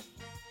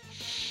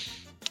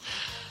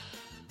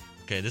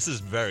 Okay, this is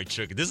very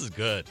tricky. This is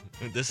good.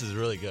 This is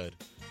really good.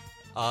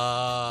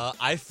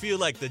 I feel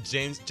like the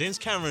James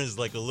Cameron is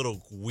like a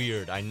little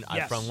weird.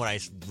 From what I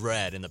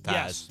read in the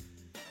past. Yes.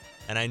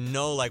 And I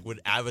know, like, with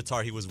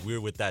Avatar, he was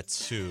weird with that,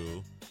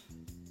 too.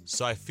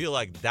 So I feel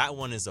like that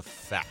one is a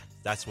fact.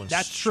 That's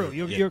true.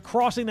 You're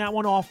crossing that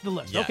one off the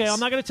list. Yes. Okay, I'm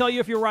not going to tell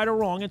you if you're right or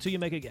wrong until you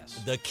make a guess.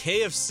 The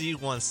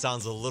KFC one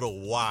sounds a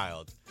little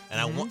wild.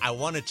 And I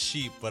want to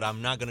cheat, but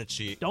I'm not going to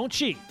cheat. Don't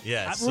cheat.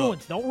 Yeah.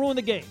 Don't ruin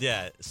the game.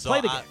 Yeah. So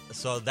Play the game.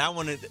 So that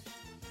one,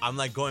 I'm,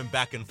 like, going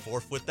back and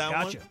forth with that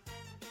one. Gotcha.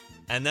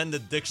 And then the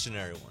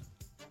dictionary one.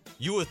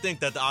 You would think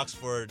that the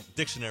Oxford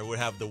Dictionary would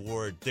have the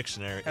word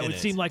dictionary in it. It would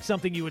seem like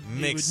something you would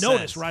Makes notice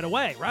sense. right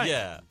away, right?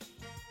 Yeah.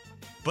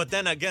 But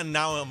then again,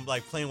 now I'm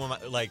like playing with my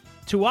like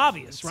too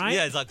obvious, right?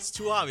 Yeah, it's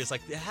too obvious.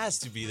 Like it has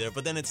to be there,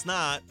 but then it's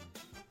not.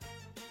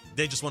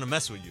 They just want to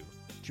mess with you.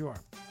 Sure.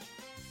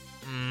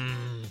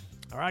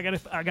 All right,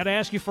 I got to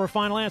ask you for a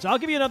final answer. I'll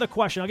give you another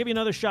question. I'll give you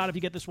another shot if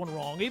you get this one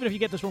wrong, even if you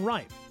get this one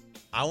right.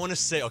 I want to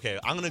say, okay,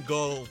 I'm gonna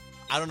go.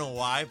 I don't know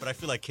why, but I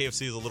feel like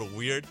KFC is a little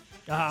weird.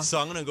 So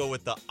I'm gonna go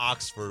with the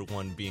Oxford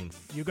one being.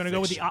 You're gonna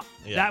go with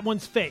that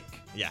one's fake.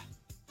 Yeah,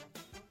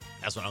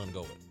 that's what I'm gonna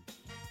go with.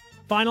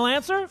 Final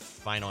answer?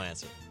 Final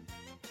answer.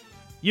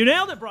 You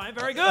nailed it, Brian.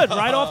 Very good.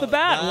 Right off the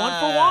bat, 1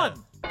 for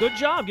 1. Good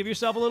job. Give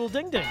yourself a little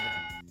ding-ding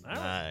there. All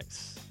right.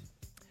 Nice.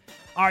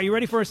 All right, you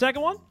ready for a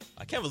second one?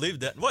 I can't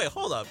believe that. Wait,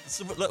 hold up.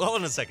 Hold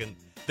on a second.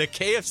 The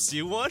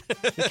KFC one?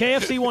 The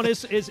KFC one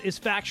is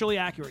factually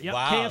accurate. Yep.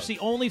 Wow. KFC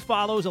only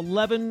follows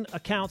 11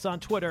 accounts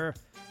on Twitter,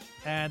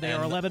 and they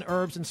are 11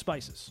 herbs and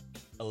spices.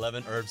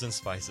 11 herbs and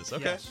spices.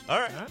 Okay. Yes. All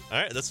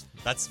right.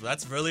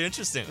 That's really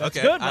interesting. That's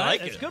okay. good, right? I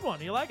like It's it. a good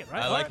one. You like it,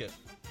 right? I like it.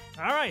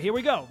 All right, here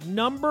we go.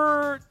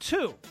 Number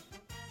 2.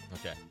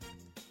 Okay.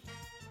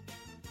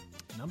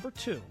 Number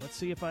 2. Let's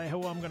see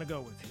who I'm going to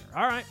go with here.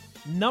 All right.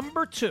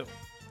 Number 2.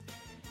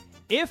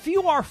 If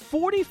you are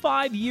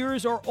 45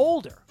 years or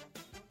older,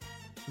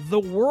 the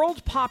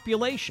world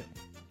population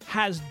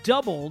has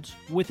doubled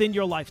within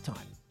your lifetime.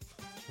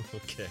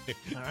 Okay.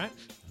 All right.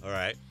 All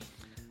right.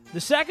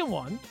 The second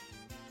one,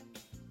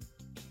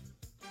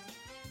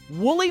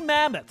 woolly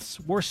mammoths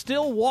were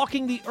still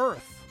walking the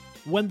earth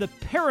when the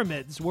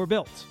pyramids were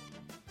built.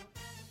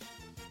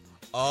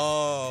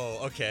 Oh,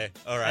 okay.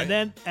 All right.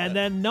 And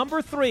then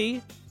number 3,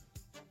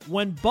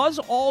 when Buzz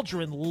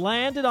Aldrin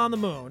landed on the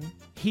moon,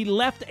 he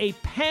left a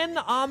pen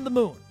on the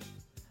moon.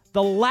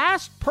 The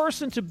last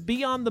person to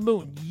be on the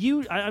moon,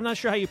 I'm not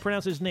sure how you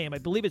pronounce his name. I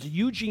believe it's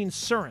Eugene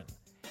Cernan.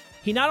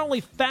 He not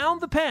only found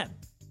the pen,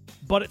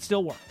 but it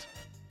still worked.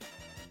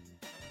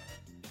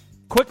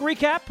 Quick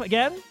recap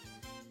again.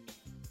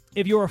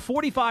 If you are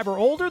 45 or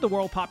older, the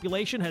world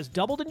population has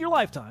doubled in your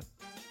lifetime.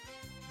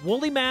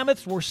 Woolly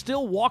mammoths were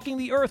still walking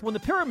the earth when the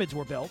pyramids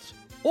were built.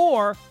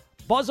 Or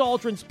Buzz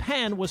Aldrin's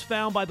pen was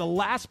found by the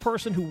last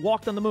person who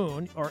walked on the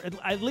moon, or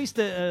at least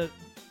the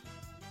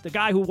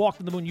guy who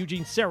walked on the moon,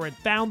 Eugene Cernan,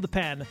 found the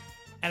pen,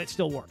 and it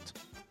still worked.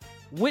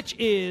 What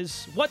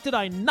did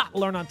I not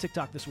learn on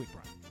TikTok this week,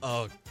 Brian?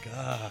 Oh,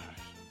 gosh.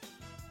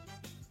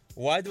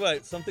 Why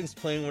something's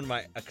playing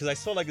with because I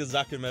saw like this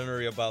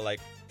documentary about like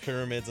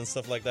pyramids and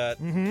stuff like that.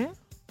 Mm-hmm.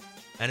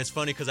 And it's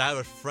funny because I have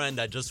a friend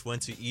that just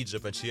went to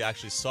Egypt and she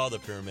actually saw the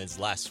pyramids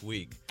last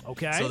week.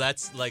 Okay. So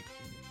that's like,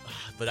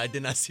 but I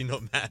did not see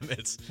no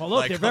mammoths. Well,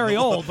 look, like, they're very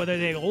old, but are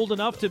they old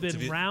enough to have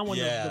been around when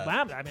the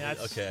mammoth? I mean,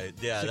 that's okay.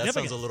 Yeah, that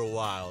significant. sounds a little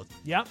wild.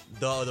 Yep.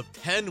 The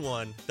pen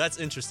one, that's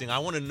interesting. I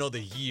want to know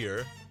the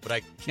year, but I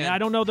can't. Yeah, I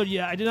don't know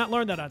I did not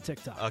learn that on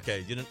TikTok.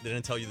 Okay, they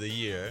didn't tell you the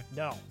year.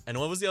 No. And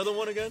what was the other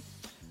one again?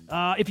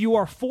 If you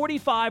are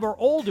 45 or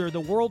older, the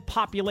world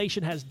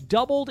population has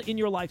doubled in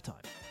your lifetime.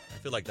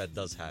 I feel like that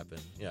does happen.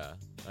 Yeah,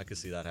 I could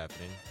see that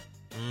happening.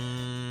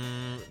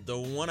 The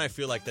one I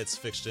feel like that's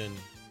fiction.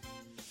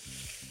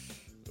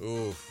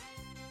 Oof.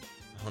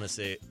 I want to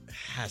say it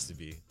has to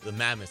be the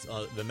mammoths.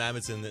 The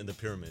mammoths in the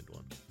pyramid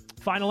one.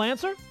 Final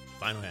answer?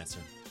 Final answer.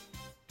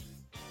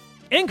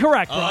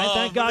 Incorrect, Brian.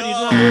 Thank God you did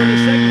not ruin this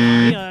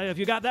segment. If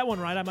you got that one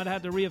right, I might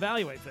have to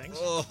reevaluate things.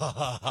 All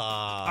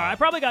right, I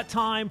probably got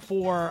time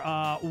for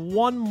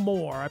one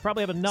more. I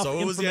probably have enough. So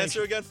what was the information.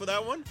 answer again for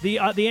that one?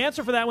 The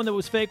answer for that one that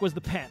was fake was the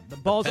pen. The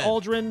Buzz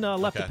Aldrin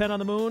left the pen on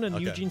the moon, and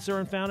Eugene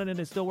Cernan found it, and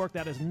it still worked.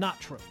 That is not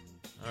true.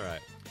 All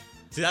right.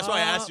 See, that's why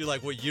I asked you,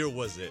 like, what year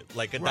was it?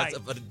 Like, right.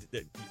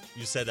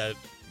 You said that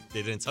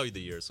they didn't tell you the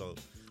year, so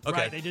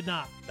okay. Right, they did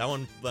not. That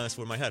one messed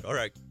with my head. All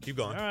right, keep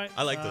going. All right.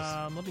 I like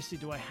this. Let me see.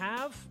 Do I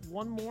have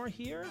one more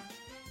here?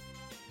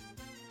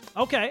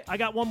 Okay, I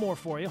got one more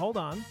for you. Hold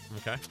on.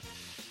 Okay.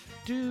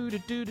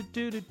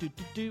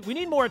 We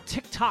need more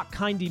TikTok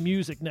kindy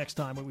music next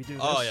time when we do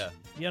this. Oh, yeah.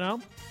 You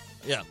know?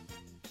 Yeah.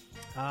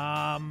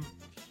 All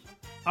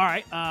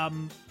right.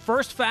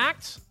 First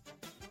fact.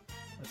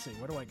 Let's see.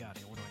 What do I got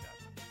here?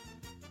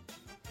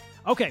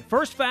 Okay,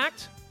 first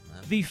fact.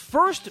 The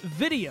first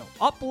video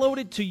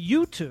uploaded to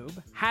YouTube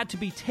had to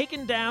be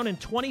taken down in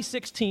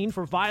 2016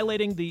 for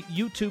violating the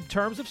YouTube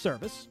terms of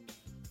service.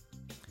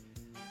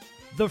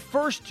 The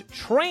first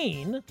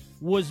train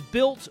was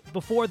built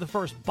before the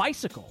first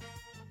bicycle.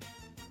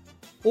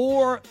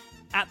 Or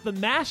at the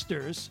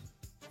Masters,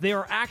 there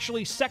are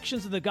actually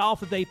sections of the golf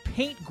that they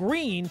paint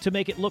green to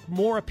make it look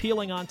more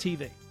appealing on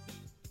TV.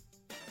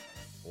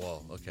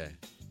 Whoa, okay.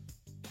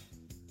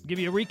 Give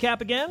you a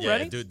recap again? Yeah,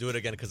 Ready? do it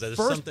again because there's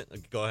something.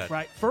 Go ahead.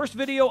 Right. First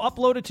video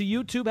uploaded to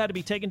YouTube had to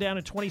be taken down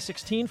in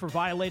 2016 for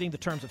violating the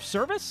terms of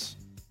service.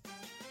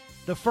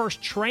 The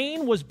first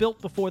train was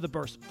built before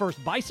the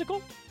first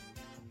bicycle.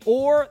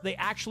 Or they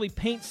actually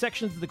paint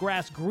sections of the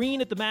grass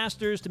green at the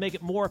Masters to make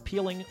it more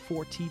appealing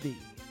for TV.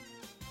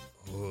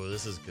 Oh,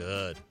 this is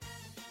good.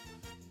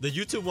 The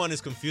YouTube one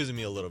is confusing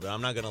me a little bit.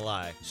 I'm not going to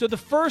lie. So the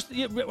first,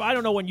 I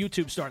don't know when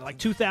YouTube started, like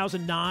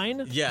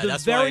 2009? Yeah,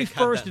 that's why the very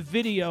first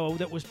video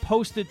that was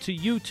posted to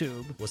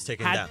YouTube was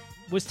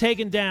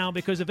taken down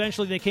because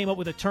eventually they came up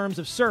with the terms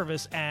of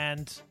service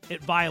and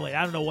it violated.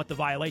 I don't know what the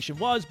violation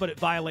was, but it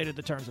violated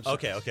the terms of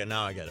service. Okay,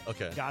 now I get it.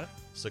 Okay. Got it?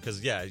 So,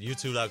 because,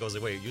 YouTube, that goes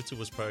like, wait, YouTube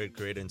was probably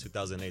created in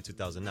 2008,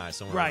 2009,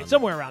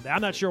 somewhere around there. I'm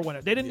not sure when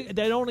it.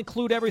 They don't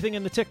include everything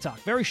in the TikTok.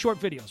 Very short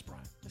videos,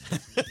 Brian.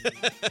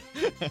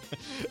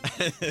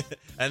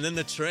 And then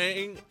the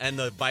train and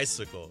the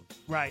bicycle.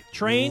 Right.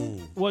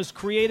 Train was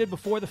created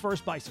before the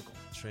first bicycle.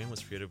 Train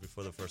was created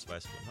before the first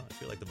bicycle. No, I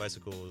feel like the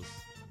bicycle was...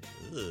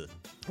 Ugh.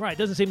 Right. It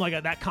doesn't seem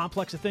like that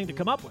complex a thing to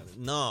come up with.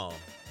 No.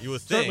 You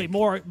would think. Certainly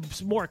more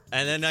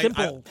and then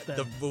simple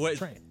than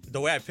train. The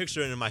way I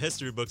picture it in my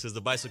history books is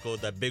the bicycle,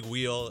 that big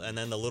wheel, and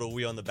then the little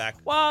wheel on the back.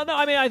 Well, no,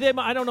 I mean,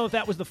 I don't know if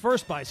that was the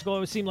first bicycle.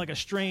 It would seem like a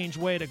strange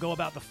way to go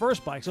about the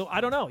first bike. So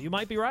I don't know. You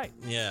might be right.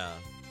 Yeah,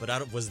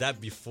 but was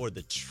that before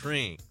the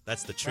train?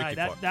 That's the tricky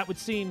part. That would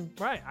seem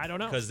right. I don't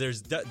know. Because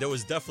there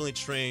was definitely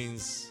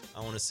trains, I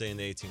want to say, in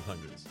the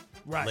 1800s.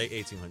 Right. Late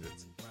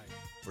 1800s. Right.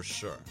 For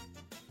sure.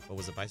 But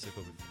was a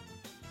bicycle before?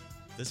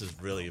 This is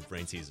really a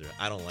brain teaser.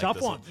 I don't like Tough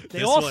this one. one.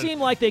 They all seem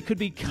like they could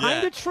be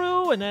kind of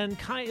true, and then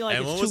kind of like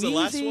and it's what was too the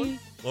last easy. one?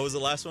 What was the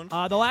last one?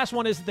 The last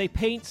one is that they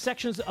paint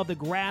sections of the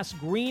grass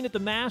green at the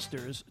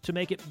Masters to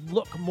make it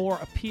look more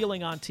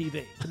appealing on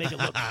TV. To make it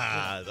look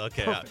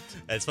okay. perfect.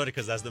 It's funny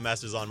because that's the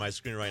Masters on my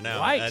screen right now,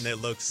 right. and it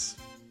looks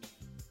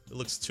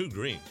too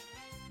green.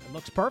 It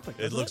looks perfect.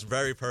 It looks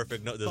very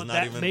perfect. No, there's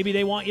not even. Maybe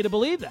they want you to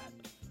believe that.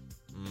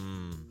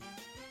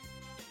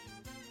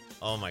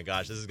 Oh my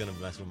gosh, this is gonna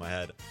mess with my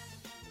head.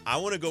 I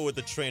want to go with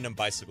the train and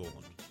bicycle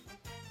one.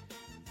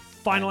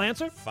 Final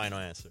answer? Final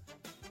answer.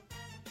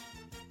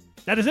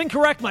 That is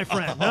incorrect, my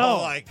friend. No.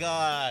 Oh, my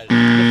God.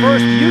 The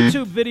first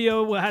YouTube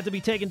video had to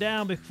be taken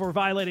down for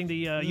violating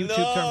the YouTube terms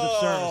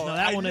of service. No,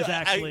 that one is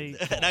actually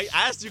and I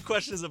asked you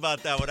questions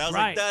about that one. I was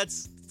like, that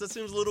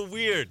seems a little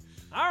weird.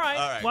 All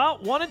right. Well,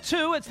 1 and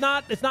 2, it's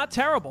not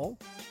terrible.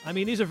 I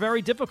mean, these are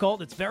very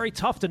difficult. It's very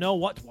tough to know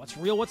what's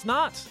real, what's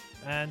not.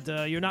 And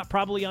you're not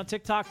probably on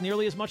TikTok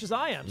nearly as much as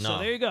I am. No. So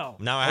there you go.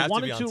 Now I have to be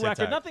on 1 and 2 TikTok.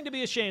 record. Nothing to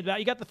be ashamed about.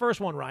 You got the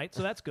first one right,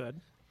 so that's good.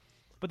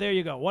 But there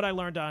you go. What I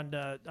learned on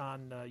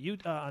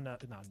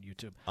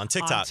YouTube. On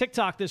TikTok. On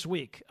TikTok this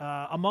week.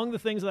 Among the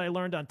things that I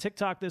learned on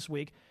TikTok this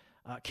week,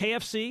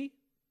 KFC,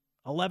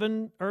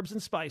 11 herbs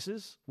and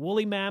spices,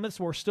 woolly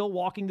mammoths were still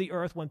walking the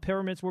earth when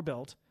pyramids were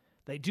built.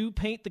 They do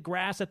paint the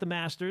grass at the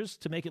Masters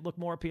to make it look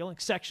more appealing,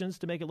 sections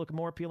to make it look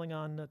more appealing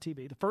on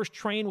TV. The first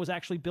train was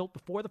actually built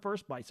before the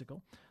first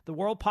bicycle. The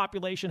world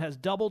population has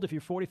doubled if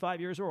you're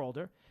 45 years or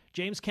older.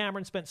 James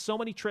Cameron spent so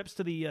many trips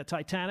to the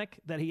Titanic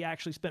that he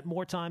actually spent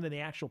more time than the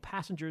actual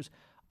passengers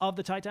of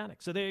the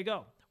Titanic. So there you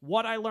go.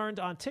 What I learned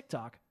on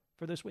TikTok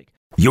for this week.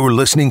 You're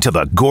listening to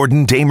the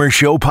Gordon Damer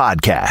Show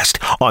podcast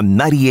on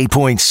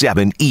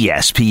 98.7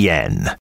 ESPN.